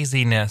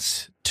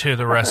diseasiness to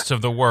the rest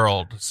of the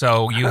world.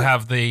 So you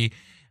have the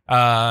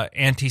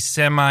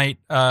anti-Semite,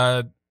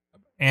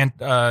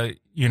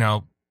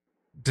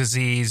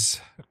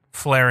 disease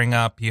flaring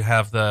up. You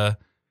have the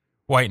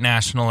white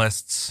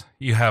nationalists.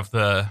 You have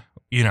the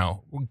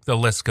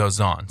list goes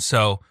on.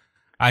 So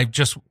I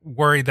just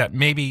worry that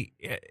maybe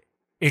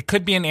it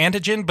could be an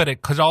antigen, but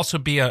it could also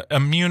be a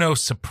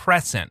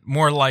immunosuppressant,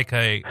 more like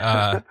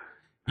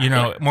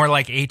more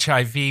like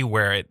HIV,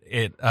 where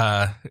it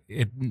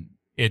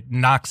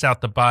knocks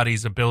out the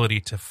body's ability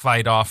to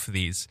fight off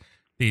these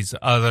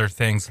other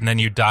things, and then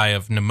you die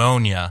of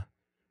pneumonia.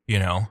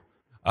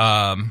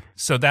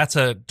 So that's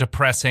a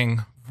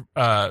depressing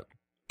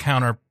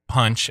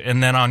counterpunch.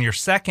 And then on your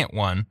second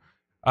one,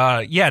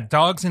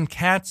 dogs and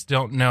cats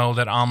don't know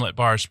that Omelet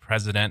Bar's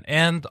president,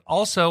 and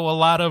also a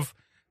lot of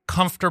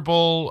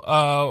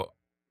comfortable,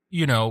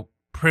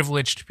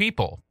 privileged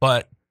people,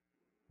 but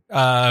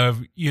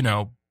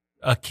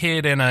a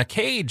kid in a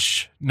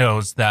cage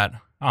knows that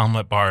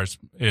Omelet Bar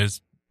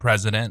is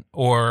president,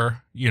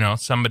 or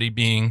somebody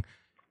being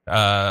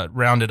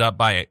rounded up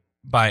by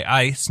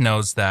ICE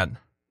knows that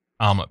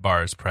Omelet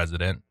Bar is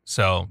president.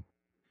 So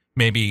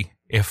maybe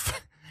if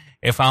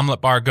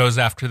Omelet Bar goes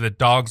after the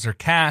dogs or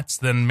cats,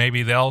 then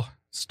maybe they'll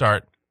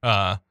start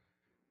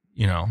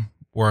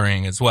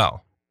worrying as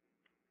well.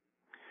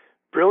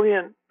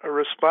 Brilliant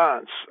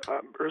responses,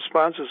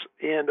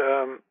 and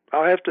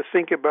I'll have to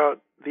think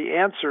about the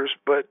answers.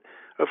 But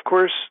of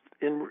course,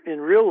 in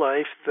real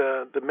life,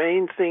 the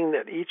main thing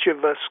that each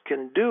of us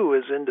can do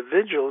as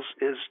individuals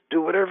is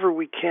do whatever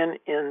we can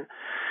in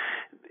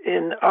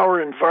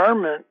our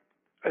environment,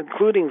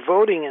 including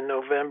voting in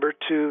November,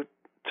 to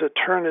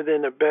turn it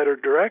in a better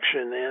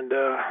direction. And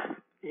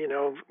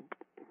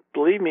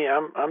believe me,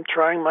 I'm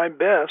trying my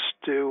best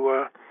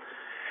to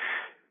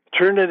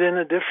turn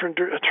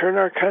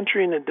our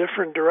country in a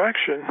different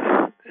direction.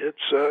 It's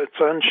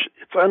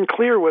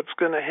unclear what's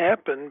going to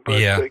happen, but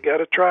they got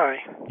to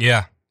try.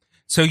 Yeah.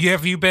 So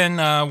have you been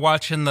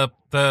watching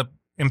the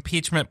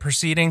impeachment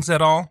proceedings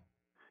at all?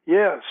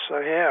 Yes,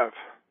 I have.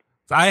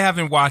 I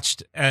haven't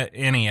watched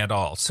any at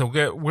all. So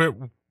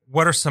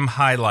what are some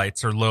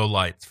highlights or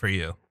lowlights for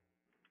you?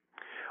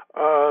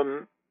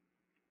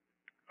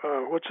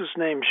 What's his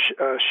name?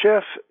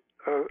 Schiff.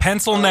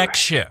 Pencil neck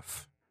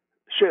Schiff.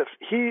 Schiff.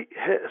 He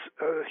has.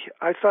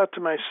 I thought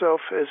to myself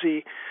as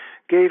he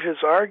gave his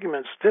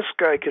arguments, this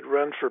guy could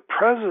run for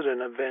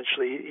president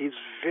eventually. He's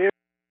very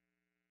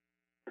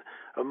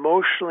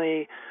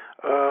emotionally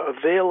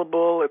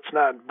available. It's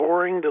not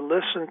boring to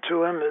listen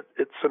to him.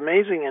 It's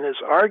amazing, and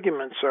his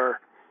arguments are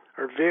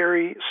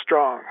very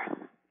strong.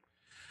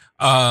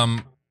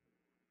 I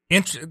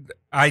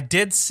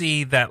did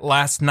see that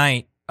last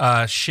night.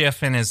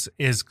 Schiff in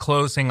his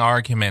closing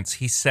arguments,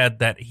 he said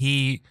that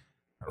he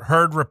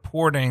heard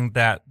reporting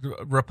that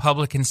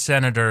Republican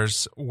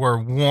senators were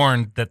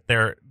warned that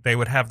they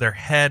would have their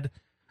head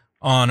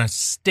on a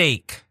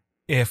stake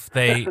if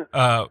they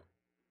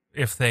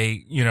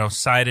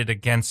sided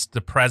against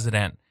the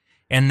president.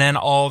 And then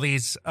all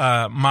these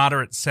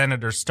moderate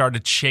senators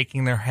started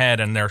shaking their head,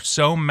 and they're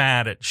so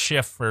mad at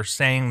Schiff for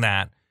saying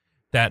that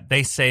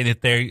they say that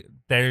they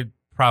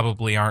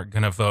probably aren't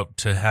going to vote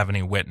to have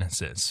any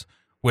witnesses,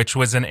 which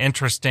was an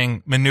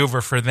interesting maneuver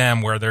for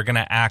them, where they're going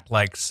to act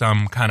like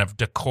some kind of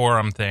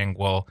decorum thing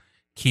will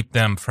keep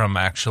them from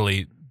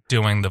actually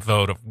doing the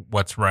vote of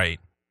what's right.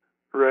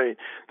 Right.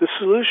 The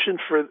solution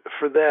for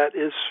that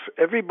is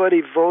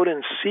everybody vote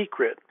in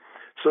secret.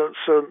 So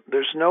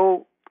there's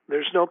no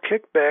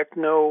kickback,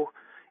 no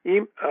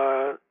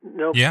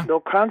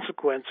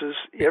consequences.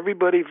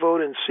 Everybody vote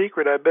in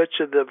secret. I bet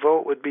you the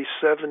vote would be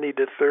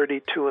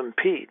 70-30 to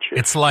impeach.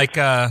 It's like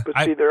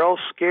they're all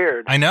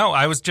scared. I know.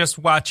 I was just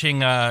watching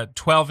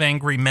 12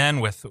 Angry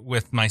Men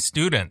with my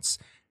students,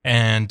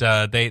 and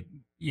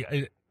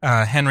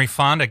Henry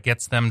Fonda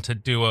gets them to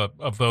do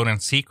a vote in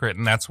secret,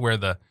 and that's where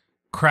the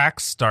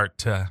cracks start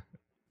to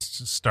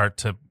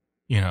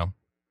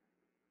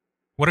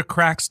what do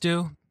cracks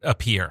do?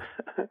 Appear.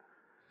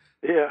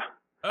 Yeah.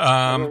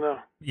 I don't know.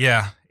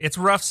 Yeah, it's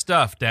rough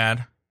stuff,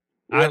 Dad.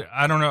 Yep.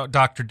 I don't know,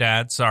 Dr.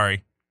 Dad.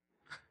 Sorry.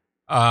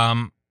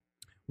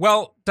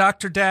 Well,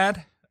 Dr.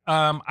 Dad,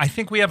 I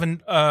think we have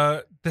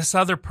this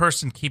other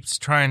person keeps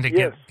trying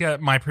to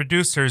get my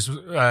producers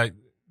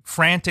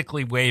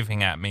frantically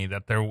waving at me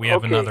that we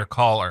have another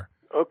caller.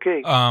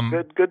 Okay.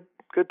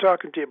 Good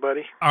talking to you,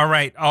 buddy. All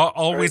right.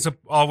 Always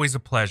a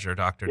pleasure,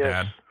 Dr.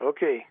 Dad.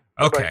 Okay.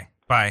 Okay.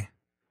 Bye.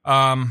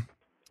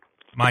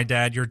 My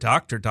dad, your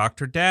doctor,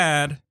 Dr.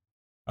 Dad.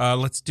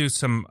 Let's do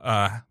some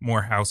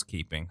more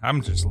housekeeping.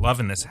 I'm just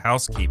loving this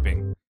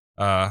housekeeping.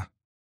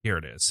 Here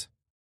it is.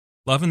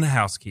 Loving the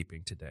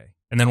housekeeping today.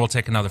 And then we'll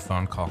take another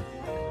phone call.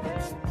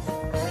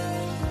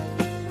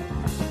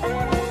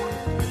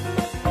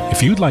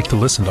 If you'd like to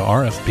listen to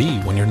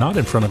RFB when you're not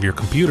in front of your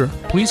computer,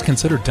 please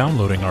consider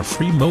downloading our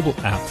free mobile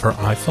app for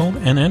iPhone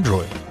and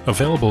Android,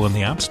 available in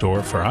the App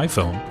Store for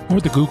iPhone or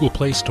the Google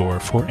Play Store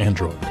for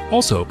Android.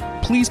 Also,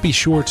 please be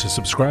sure to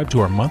subscribe to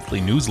our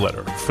monthly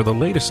newsletter for the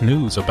latest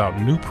news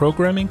about new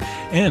programming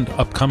and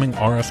upcoming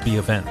RFB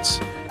events.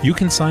 You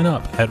can sign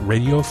up at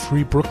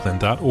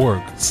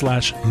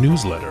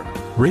radiofreebrooklyn.org/newsletter.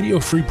 Radio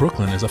Free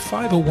Brooklyn is a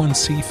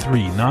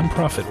 501c3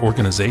 nonprofit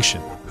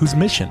organization whose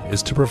mission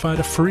is to provide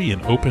a free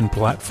and open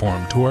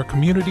platform to our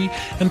community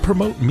and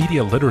promote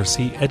media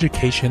literacy,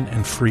 education,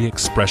 and free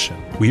expression.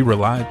 We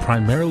rely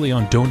primarily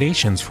on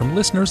donations from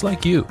listeners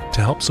like you.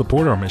 To help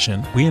support our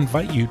mission, we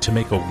invite you to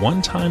make a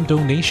one-time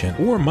donation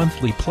or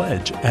monthly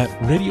pledge at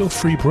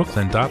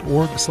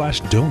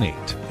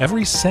radiofreebrooklyn.org/donate.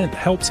 Every cent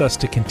helps us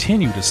to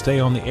continue to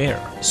stay on the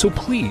air. So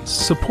please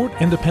support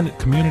independent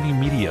community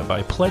media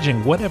by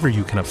pledging whatever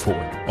you can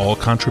afford. All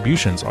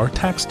contributions are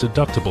tax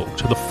deductible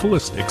to the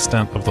fullest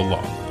extent of the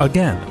law.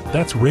 Again,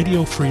 that's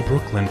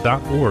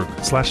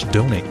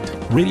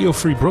radiofreebrooklyn.org/donate. Radio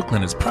Free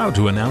Brooklyn is proud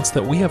to announce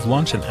that we have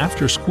launched an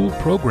after-school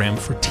program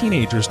for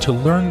teenagers to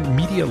learn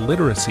media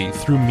literacy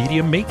through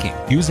media making,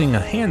 using a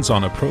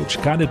hands-on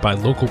approach guided by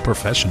local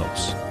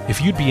professionals.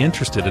 If you'd be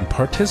interested in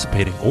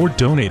participating or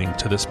donating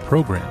to this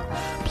program,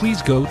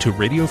 please go to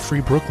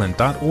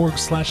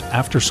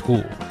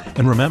radiofreebrooklyn.org/afterschool.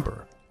 And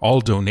remember, all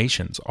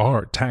donations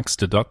are tax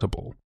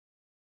deductible.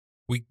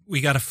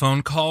 We got a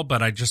phone call,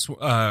 but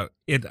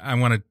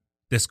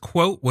this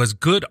quote was,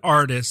 "Good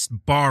artists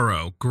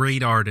borrow,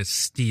 great artists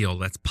steal."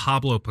 That's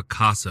Pablo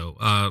Picasso.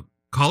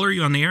 Caller,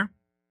 you on the air?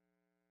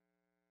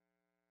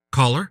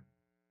 Caller?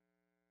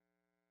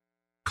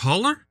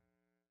 Caller?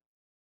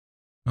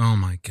 Oh,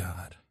 my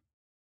God.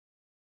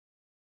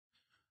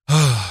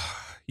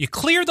 You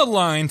clear the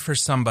line for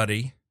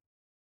somebody,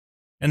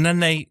 and then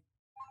they...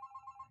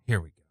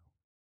 Here we go.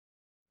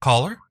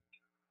 Caller?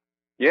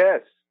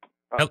 Yes.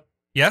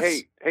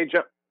 Yes? Hey,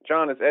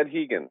 John, it's Ed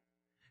Hegan.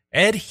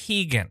 Ed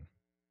Hegan.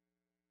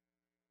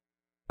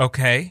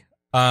 Okay.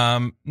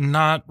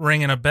 Not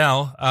ringing a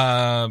bell.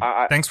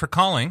 Thanks for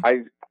calling.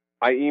 I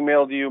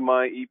emailed you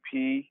my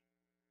EP,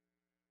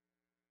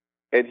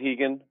 Ed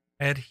Hegan.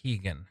 Ed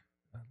Hegan.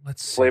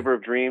 Let's see. Flavor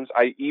of Dreams.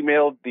 I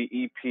emailed the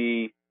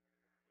EP,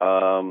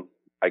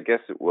 I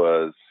guess it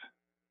was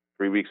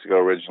 3 weeks ago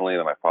originally,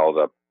 and then I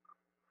followed up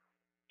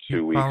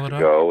 2 weeks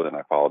ago, and then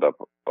I followed up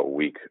a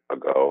week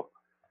ago,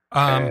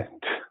 and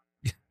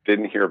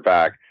didn't hear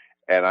back.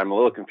 And I'm a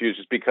little confused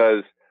just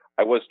because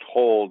I was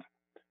told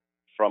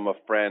from a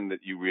friend that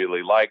you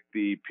really liked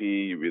the EP,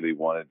 you really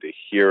wanted to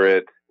hear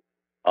it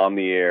on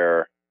the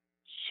air.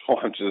 So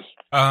I'm just,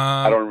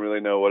 I don't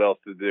really know what else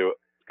to do.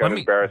 It's kind of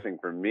embarrassing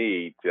for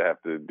me to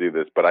have to do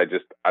this, but I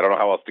don't know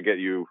how else to get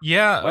you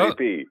my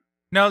EP.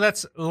 No,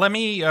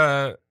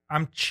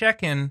 I'm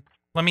checking.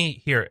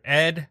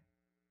 Ed,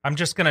 I'm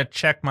just going to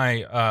check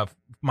my,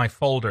 my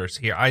folders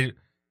here.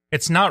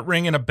 It's not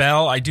ringing a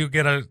bell. I do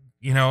get a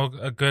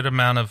good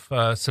amount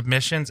of,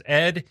 submissions.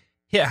 Ed,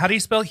 how do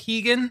you spell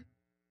Hegan?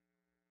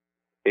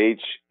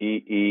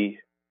 H-E-E.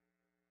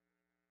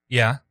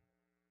 Yeah.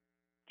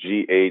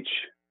 G-H.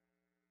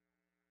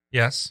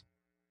 Yes.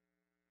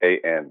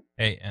 A-N.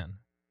 A-N.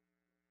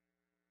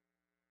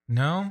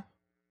 No?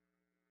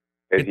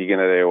 Ed Hegan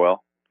at AOL.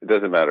 It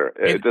doesn't matter.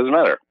 It doesn't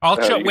matter. I'll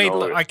check. Wait,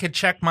 I could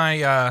check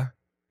my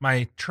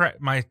my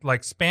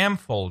spam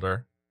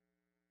folder.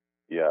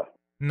 Yeah.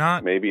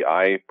 Not. Maybe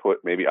I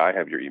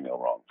have your email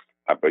wrong.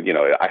 But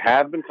I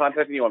have been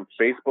contacting you on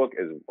Facebook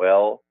as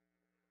well,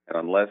 and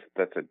unless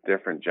that's a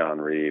different John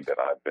Reed that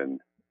I've been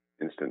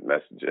instant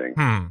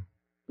messaging,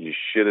 you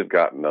should have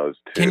gotten those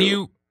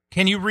too.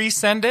 Can you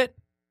resend it?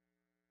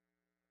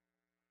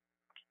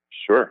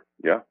 Sure.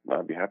 Yeah,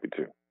 I'd be happy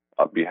to.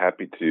 I'll be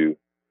happy to.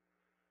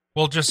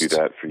 We'll just do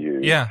that for you.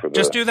 Yeah, for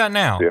just do that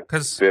now.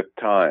 Fifth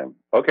time.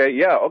 Okay.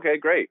 Yeah. Okay.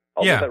 Great.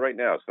 I'll do that right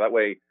now. So that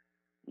way,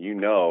 you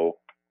know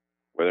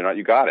whether or not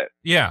you got it.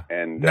 Yeah.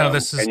 And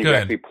this is and you good.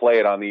 can actually play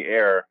it on the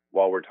air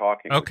while we're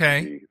talking.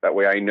 Okay. That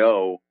way, I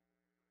know.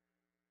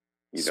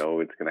 It's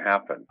going to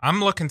happen.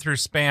 I'm looking through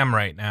spam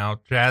right now.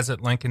 Jazz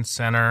at Lincoln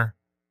Center.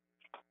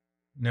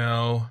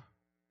 No.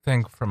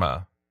 Thing from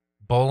a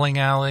bowling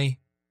alley.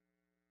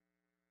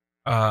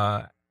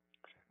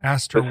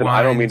 Astor Listen, Wines.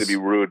 I don't mean to be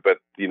rude, but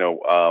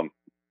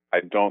I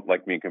don't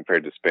like being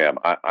compared to spam.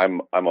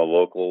 I'm a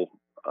local,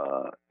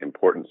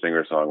 important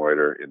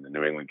singer-songwriter in the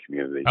New England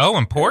community. Oh,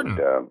 important.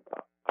 And,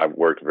 I've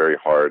worked very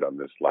hard on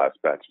this last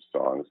batch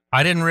of songs.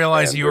 I didn't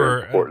realize you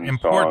were important.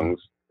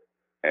 Songs.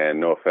 And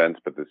no offense,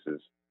 but this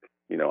is,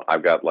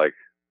 I've got like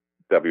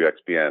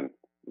WXBN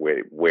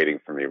waiting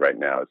for me right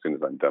now as soon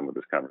as I'm done with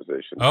this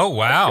conversation. Oh,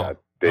 wow. I've got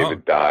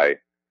David Dye.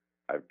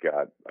 I've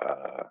got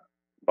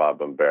Bob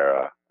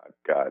Bombera.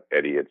 I've got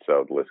Eddie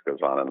Itzo. The list goes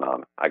on and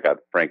on. I got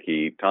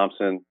Frankie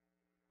Thompson.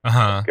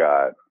 I've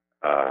got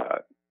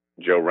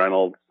Joe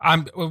Reynolds.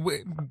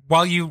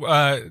 While you,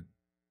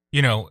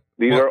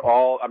 these are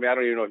all. I mean, I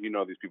don't even know if you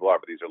know these people are,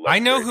 but these are. I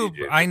know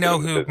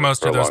who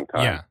most of those.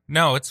 Yeah,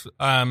 no, it's.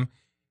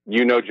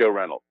 You know Joe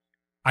Reynolds.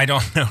 I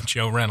don't know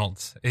Joe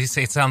Reynolds.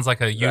 It sounds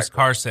like a used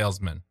car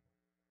salesman.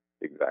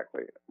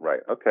 Exactly. Right.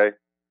 Okay.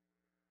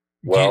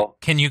 Well,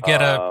 can you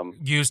get a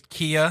used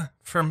Kia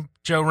from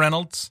Joe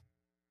Reynolds?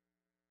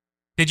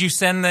 Did you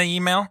send the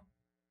email?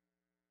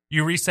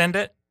 You resend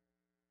it?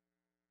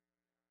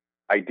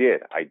 I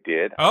did.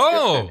 Oh, I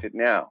just sent it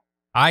now.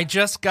 I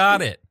just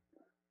got it.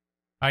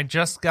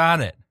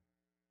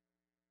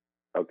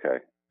 Okay.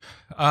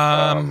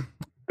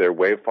 Their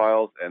WAV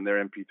files and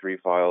their MP3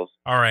 files.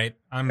 All right.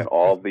 And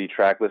all the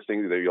track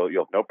listings. You'll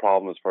have no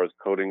problem as far as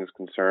coding is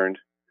concerned.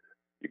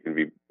 You can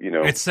be,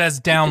 It says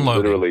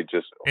downloading. Literally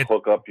just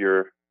hook up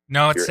your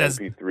says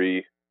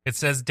MP3. It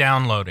says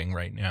downloading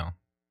right now.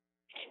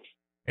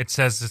 It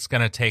says it's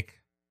going to take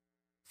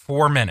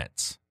 4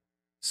 minutes.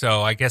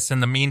 So I guess in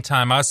the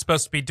meantime, I was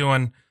supposed to be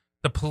doing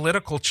the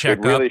political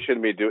checkup. It really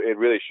shouldn't be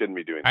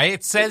doing.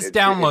 It says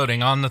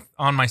downloading on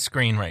my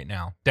screen right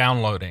now.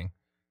 Downloading.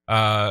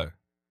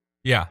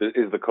 Yeah.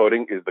 Is the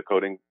coding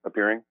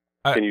appearing?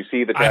 Can you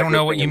see the? I don't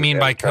know what you mean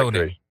by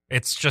coding.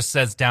 It just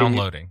says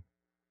downloading.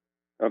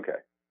 Okay.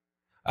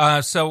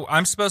 So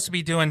I'm supposed to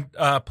be doing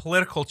a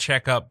political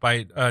checkup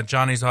by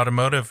Johnny's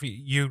Automotive.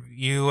 You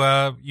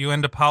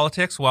into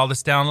politics while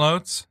this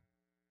downloads?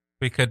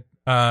 We could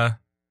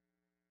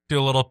do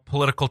a little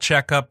political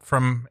checkup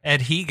from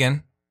Ed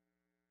Hegan.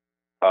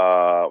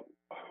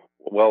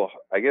 Well,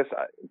 I guess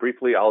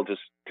briefly I'll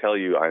just tell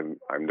you I'm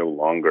no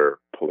longer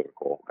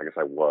political. I guess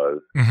I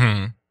was.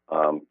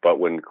 Mm-hmm. But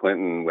when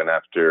Clinton went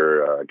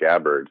after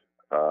Gabbard,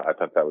 I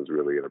thought that was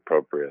really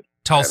inappropriate.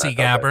 Tulsi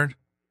Gabbard.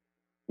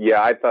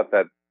 Yeah, I thought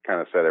that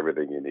kind of said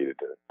everything you needed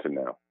to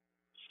know.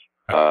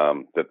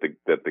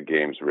 that the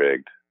game's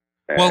rigged.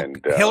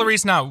 And, well,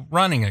 Hillary's not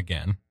running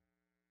again.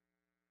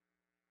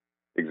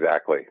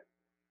 Exactly.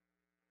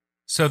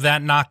 So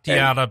that knocked you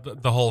out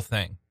of the whole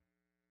thing.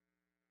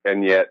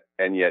 And yet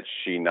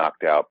she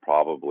knocked out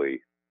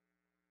probably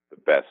the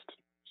best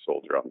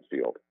soldier on the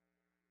field.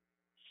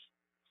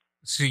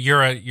 So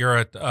you're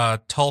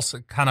a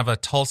Tulsi, kind of a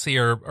Tulsi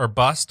or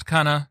bust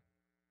kind of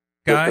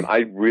guy? Listen, I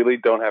really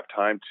don't have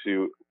time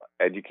to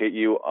educate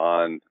you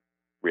on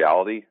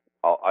reality.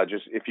 I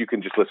just, if you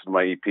can just listen to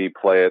my EP,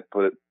 play it,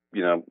 put it,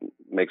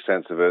 make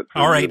sense of it.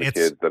 All right, the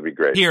kids, that'd be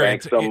great.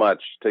 Thanks so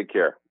much. Take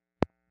care.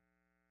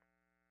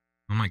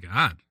 Oh my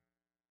God.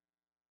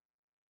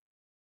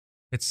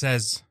 It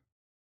says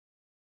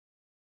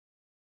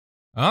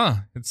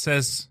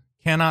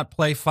cannot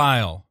play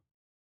file.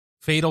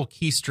 Fatal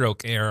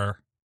keystroke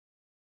error.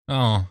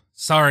 Oh,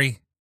 sorry,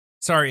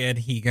 Ed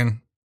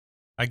Hegan.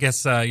 I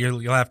guess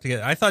you'll have to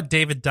get. I thought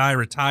David Dye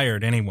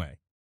retired anyway.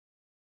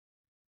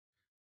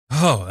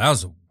 Oh, that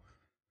was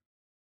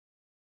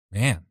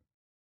man.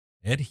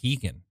 Ed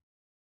Hegan.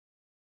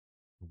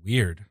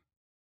 Weird.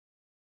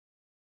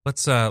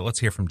 Let's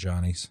hear from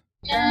Johnny's.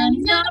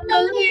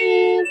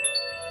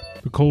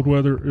 The cold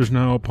weather is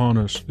now upon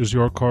us. Is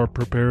your car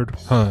prepared?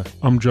 Hi,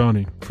 I'm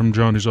Johnny from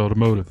Johnny's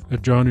Automotive.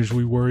 At Johnny's,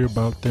 we worry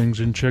about things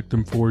and check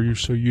them for you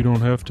so you don't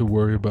have to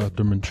worry about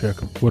them and check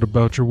them. What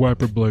about your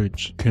wiper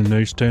blades? Can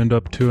they stand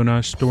up to an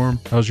ice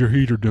storm? How's your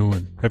heater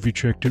doing? Have you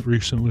checked it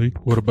recently?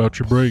 What about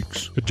your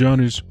brakes? At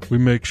Johnny's, we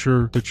make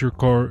sure that your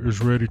car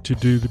is ready to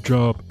do the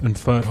job and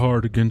fight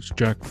hard against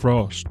Jack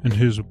Frost and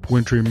his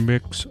wintry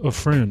mix of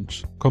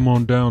friends. Come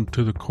on down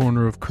to the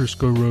corner of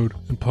Crisco Road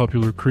and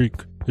Poplar Creek.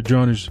 At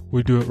Johnny's,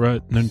 we do it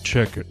right and then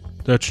check it.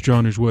 That's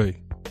Johnny's way.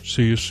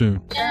 See you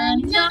soon.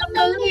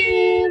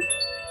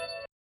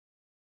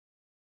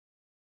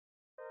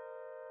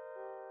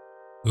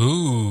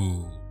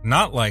 Ooh,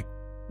 not like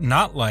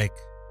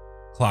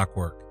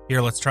Clockwork.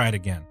 Here, let's try it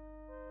again.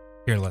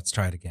 I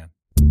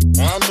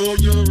know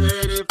you're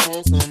ready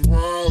for some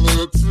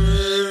politics.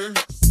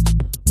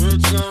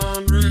 With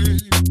John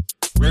Reed,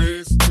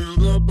 race to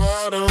the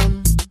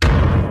bottom.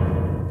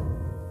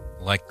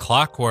 Like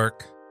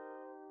Clockwork.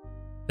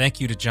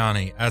 Thank you to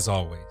Johnny, as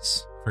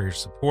always, for your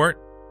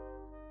support.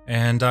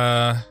 And,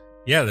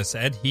 this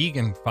Ed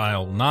Hegan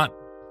file not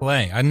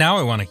play. Now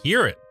I want to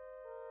hear it.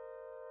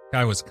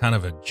 Guy was kind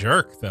of a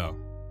jerk, though.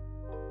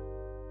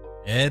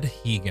 Ed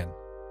Hegan.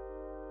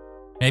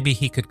 Maybe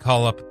he could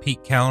call up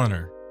Pete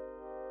Callender.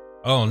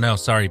 Oh, no,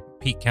 sorry.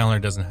 Pete Callender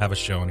doesn't have a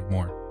show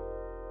anymore.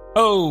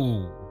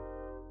 Oh!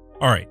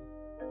 All right.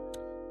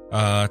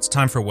 It's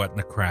time for What in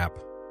the Crap.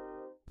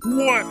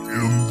 What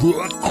in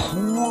the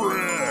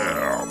crap?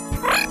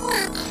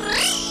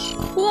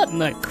 What in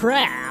the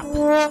crap?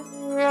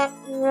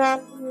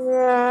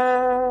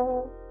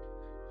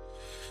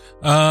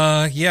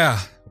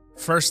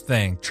 First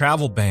thing,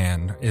 travel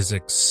ban is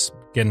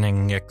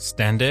getting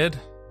extended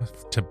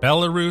to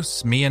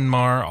Belarus,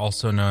 Myanmar,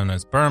 also known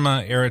as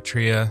Burma,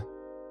 Eritrea,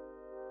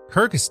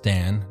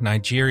 Kyrgyzstan,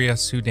 Nigeria,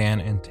 Sudan,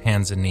 and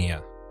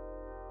Tanzania.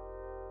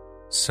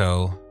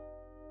 So,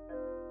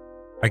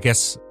 I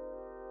guess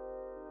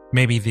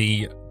maybe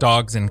the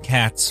dogs and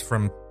cats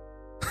from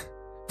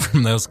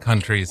those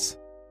countries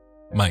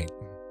might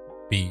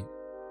be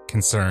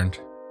concerned.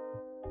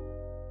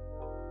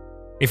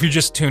 If you're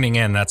just tuning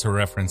in, that's a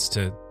reference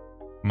to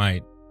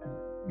my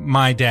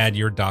dad,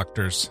 your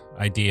doctor's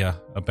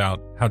idea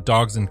about how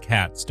dogs and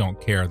cats don't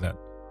care that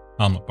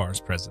Ahmed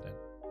Barr's president.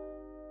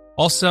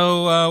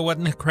 Also, what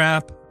in the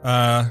crap?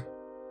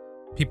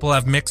 People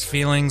have mixed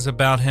feelings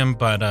about him,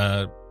 but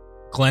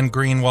Glenn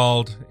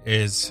Greenwald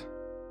has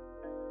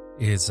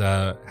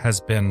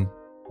been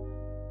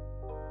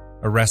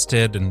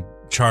arrested and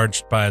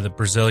charged by the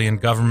Brazilian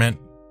government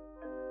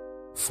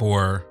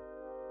for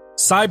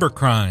cyber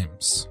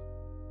crimes.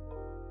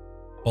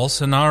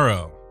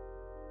 Bolsonaro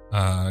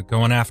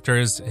going after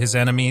his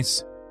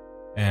enemies,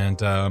 and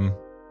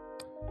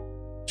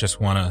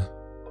just want to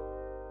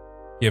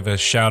give a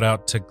shout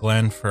out to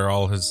Glenn for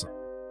all his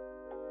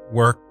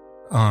work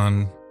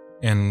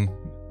in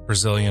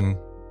Brazilian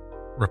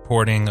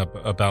reporting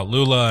about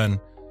Lula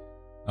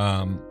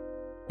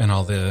and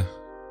all the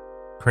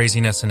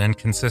craziness and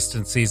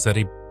inconsistencies that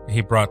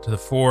he brought to the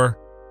fore,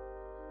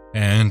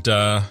 and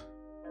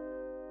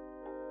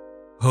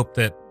hope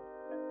that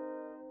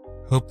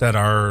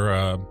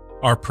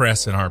our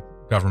press and our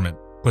government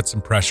put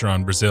some pressure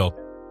on Brazil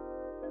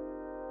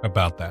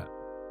about that.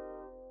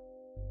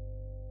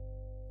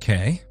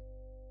 Okay,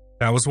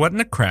 that was What in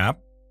the Crap.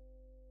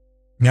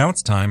 Now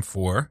it's time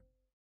for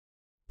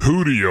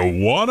Who Do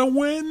You Wanna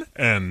Win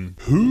and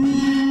Who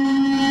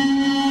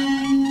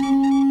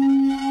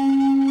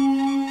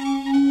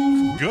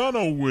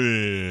Gonna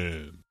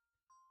Win.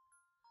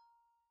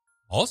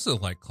 Also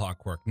like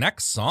Clockwork.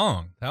 Next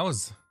song. That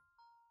was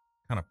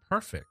kind of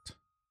perfect.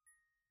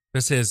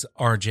 This is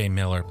R.J.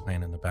 Miller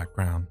playing in the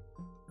background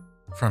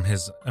from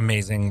his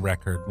amazing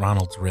record,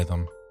 Ronald's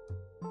Rhythm.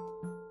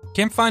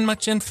 Can't find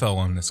much info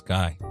on this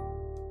guy.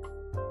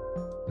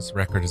 This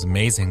record is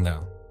amazing,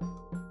 though.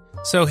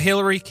 So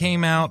Hillary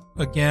came out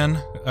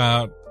again.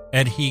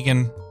 Ed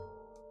Hegan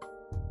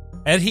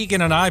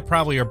and I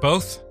probably are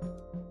both,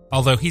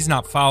 although he's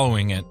not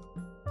following it.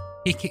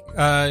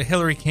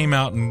 Hillary came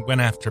out and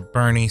went after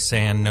Bernie,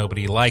 saying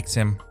nobody likes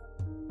him.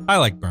 I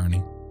like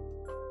Bernie.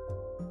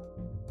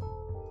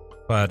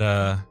 But,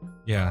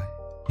 yeah.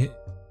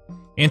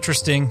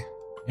 Interesting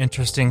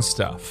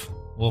stuff.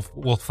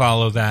 We'll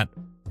follow that.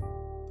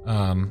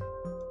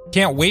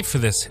 Can't wait for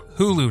this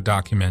Hulu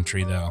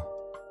documentary, though.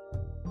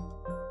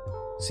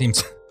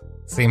 Seems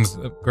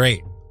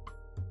great.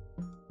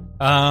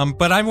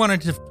 But I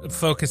wanted to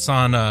focus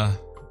on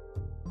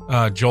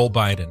Joe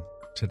Biden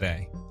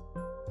today.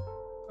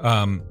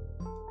 A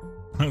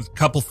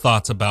couple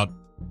thoughts about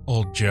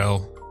old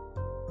Joe.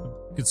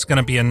 It's going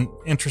to be an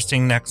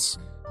interesting next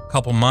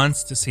couple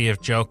months to see if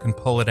Joe can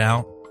pull it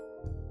out.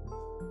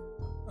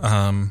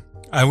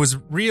 I was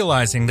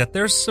realizing that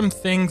there's some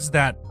things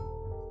that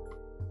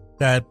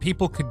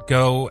people could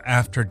go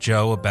after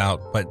Joe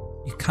about, but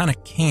you kind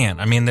of can't.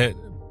 I mean,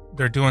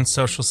 they're doing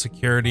Social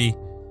Security.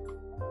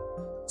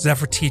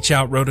 Zephyr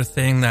Teachout wrote a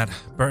thing that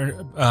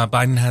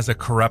Biden has a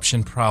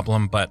corruption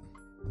problem, but,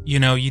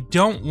 you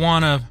don't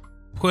want to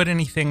put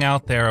anything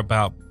out there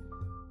about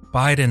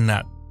Biden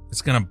that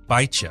is going to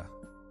bite you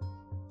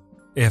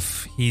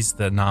if he's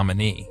the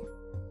nominee.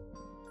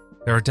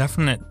 There are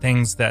definite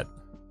things that,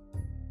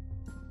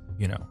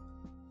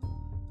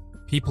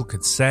 people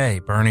could say,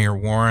 Bernie or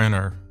Warren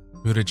or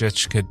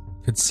Buttigieg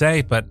could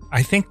say, but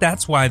I think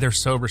that's why they're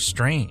so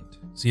restrained.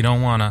 So you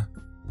don't want to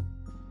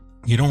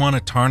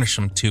tarnish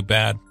them too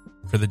bad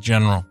for the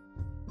General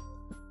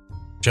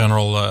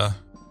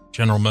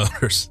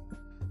Motors,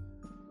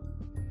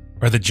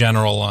 or the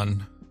General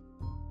on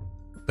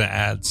the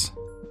ads.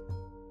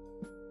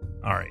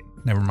 All right,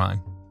 never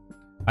mind.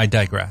 I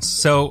digress.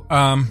 So,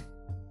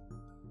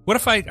 what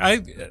if I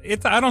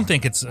don't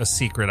think it's a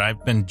secret.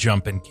 I've been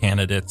jumping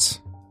candidates.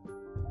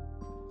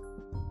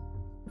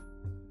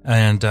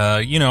 And,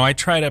 I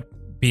try to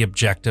be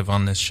objective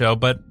on this show,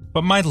 but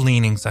my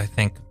leanings, I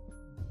think,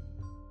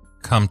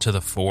 come to the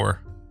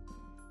fore.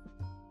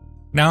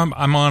 Now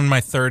I'm on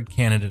my third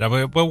candidate.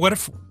 But what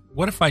if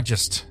I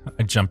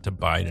jump to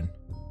Biden?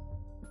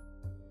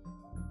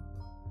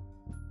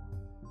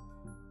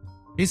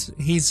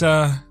 He's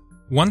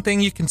one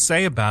thing you can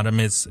say about him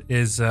is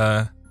he's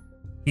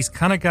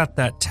kind of got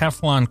that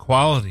Teflon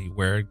quality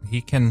where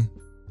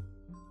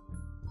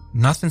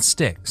nothing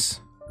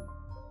sticks.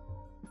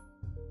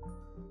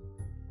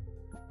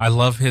 I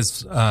love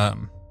his, I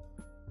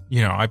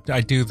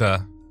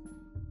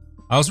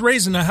was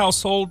raised in a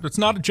household, it's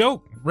not a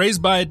joke,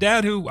 raised by a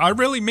dad who, I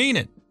really mean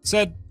it,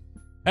 said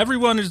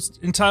everyone is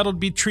entitled to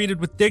be treated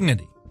with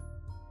dignity.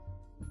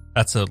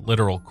 That's a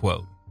literal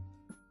quote.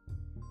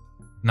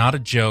 Not a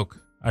joke,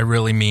 I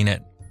really mean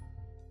it.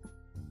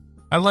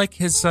 I like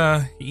his,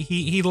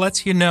 he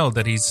lets you know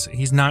that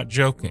he's not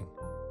joking.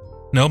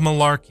 No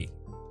malarkey.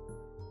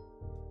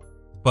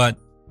 But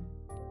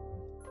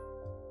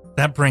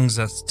that brings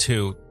us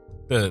to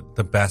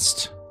the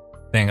best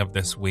thing of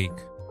this week.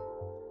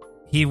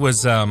 He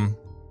was,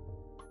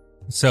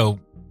 so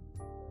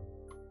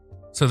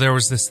there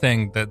was this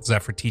thing that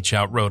Zephyr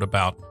Teachout wrote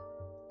about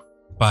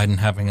Biden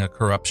having a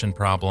corruption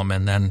problem,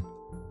 and then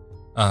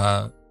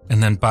by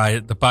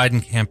the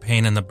Biden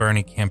campaign and the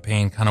Bernie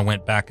campaign kind of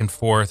went back and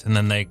forth, and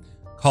then they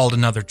called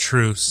another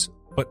truce,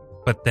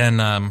 but then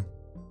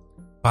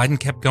Biden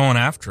kept going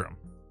after him.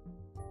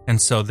 And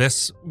so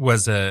this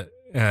was in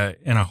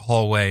a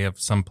hallway of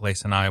some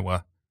place in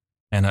Iowa,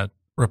 and a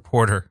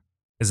reporter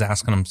is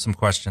asking him some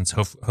questions.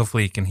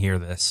 Hopefully you can hear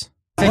this.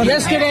 Well,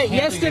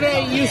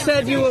 yesterday you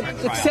said you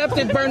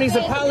accepted Bernie's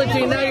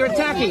apology, and now you're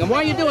attacking him.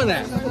 Why are you doing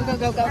that?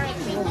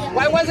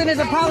 Why wasn't his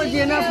apology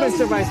enough,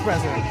 Mr. Vice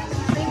President?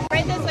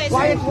 Right this way,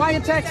 Why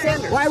attack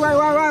Sanders? Why?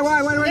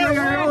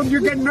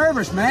 You're getting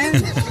nervous,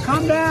 man.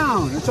 Calm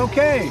down. It's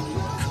okay.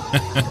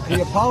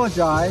 He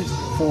apologized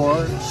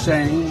for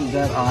saying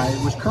that I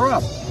was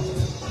corrupt.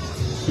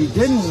 He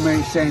didn't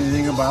say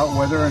anything about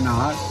whether or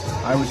not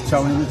I was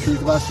telling the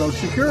truth about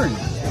Social Security.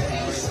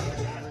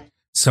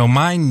 So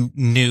my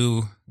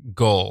new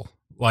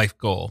life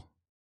goal,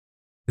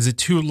 is it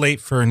too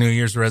late for a New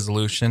Year's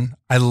resolution?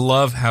 I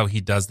love how he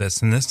does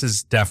this. And this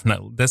is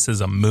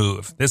a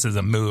move. This is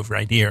a move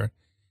right here.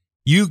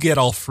 You get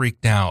all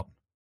freaked out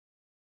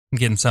and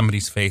get in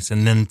somebody's face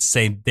and then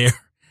say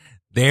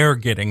they're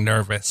getting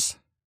nervous,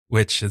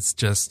 which is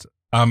just,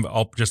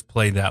 I'll just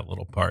play that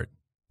little part.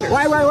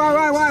 Why?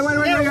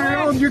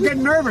 You're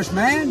getting nervous,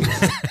 man.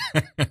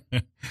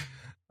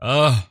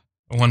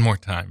 One more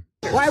time.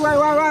 Why?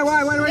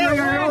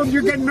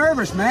 You're getting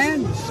nervous,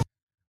 man.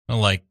 I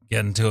like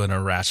get into an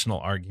irrational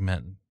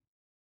argument and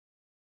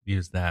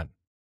use that.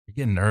 You're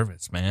getting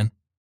nervous, man.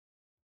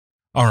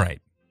 All right.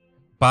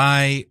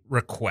 By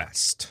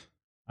request,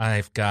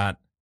 I've got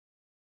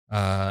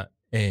a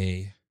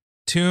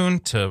tune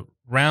to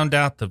round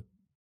out the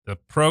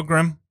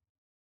program.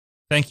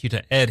 Thank you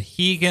to Ed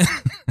Hegan.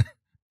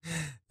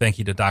 Thank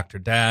you to Dr.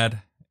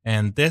 Dad.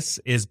 And this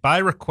is by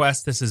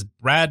request. This is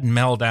Brad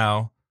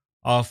Mehldau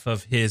off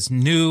of his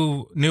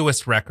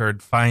newest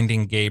record,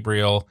 Finding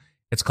Gabriel.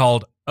 It's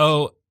called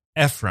Oh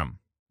Ephraim.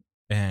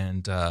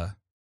 And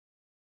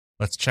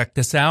let's check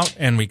this out.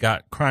 And we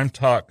got Crime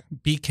Talk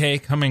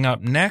BK coming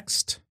up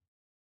next.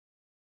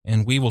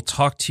 And we will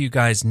talk to you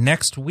guys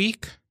next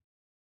week.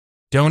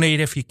 Donate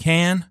if you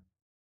can.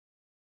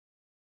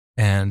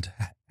 And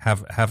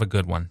have a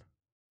good one.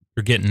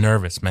 You're getting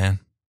nervous, man.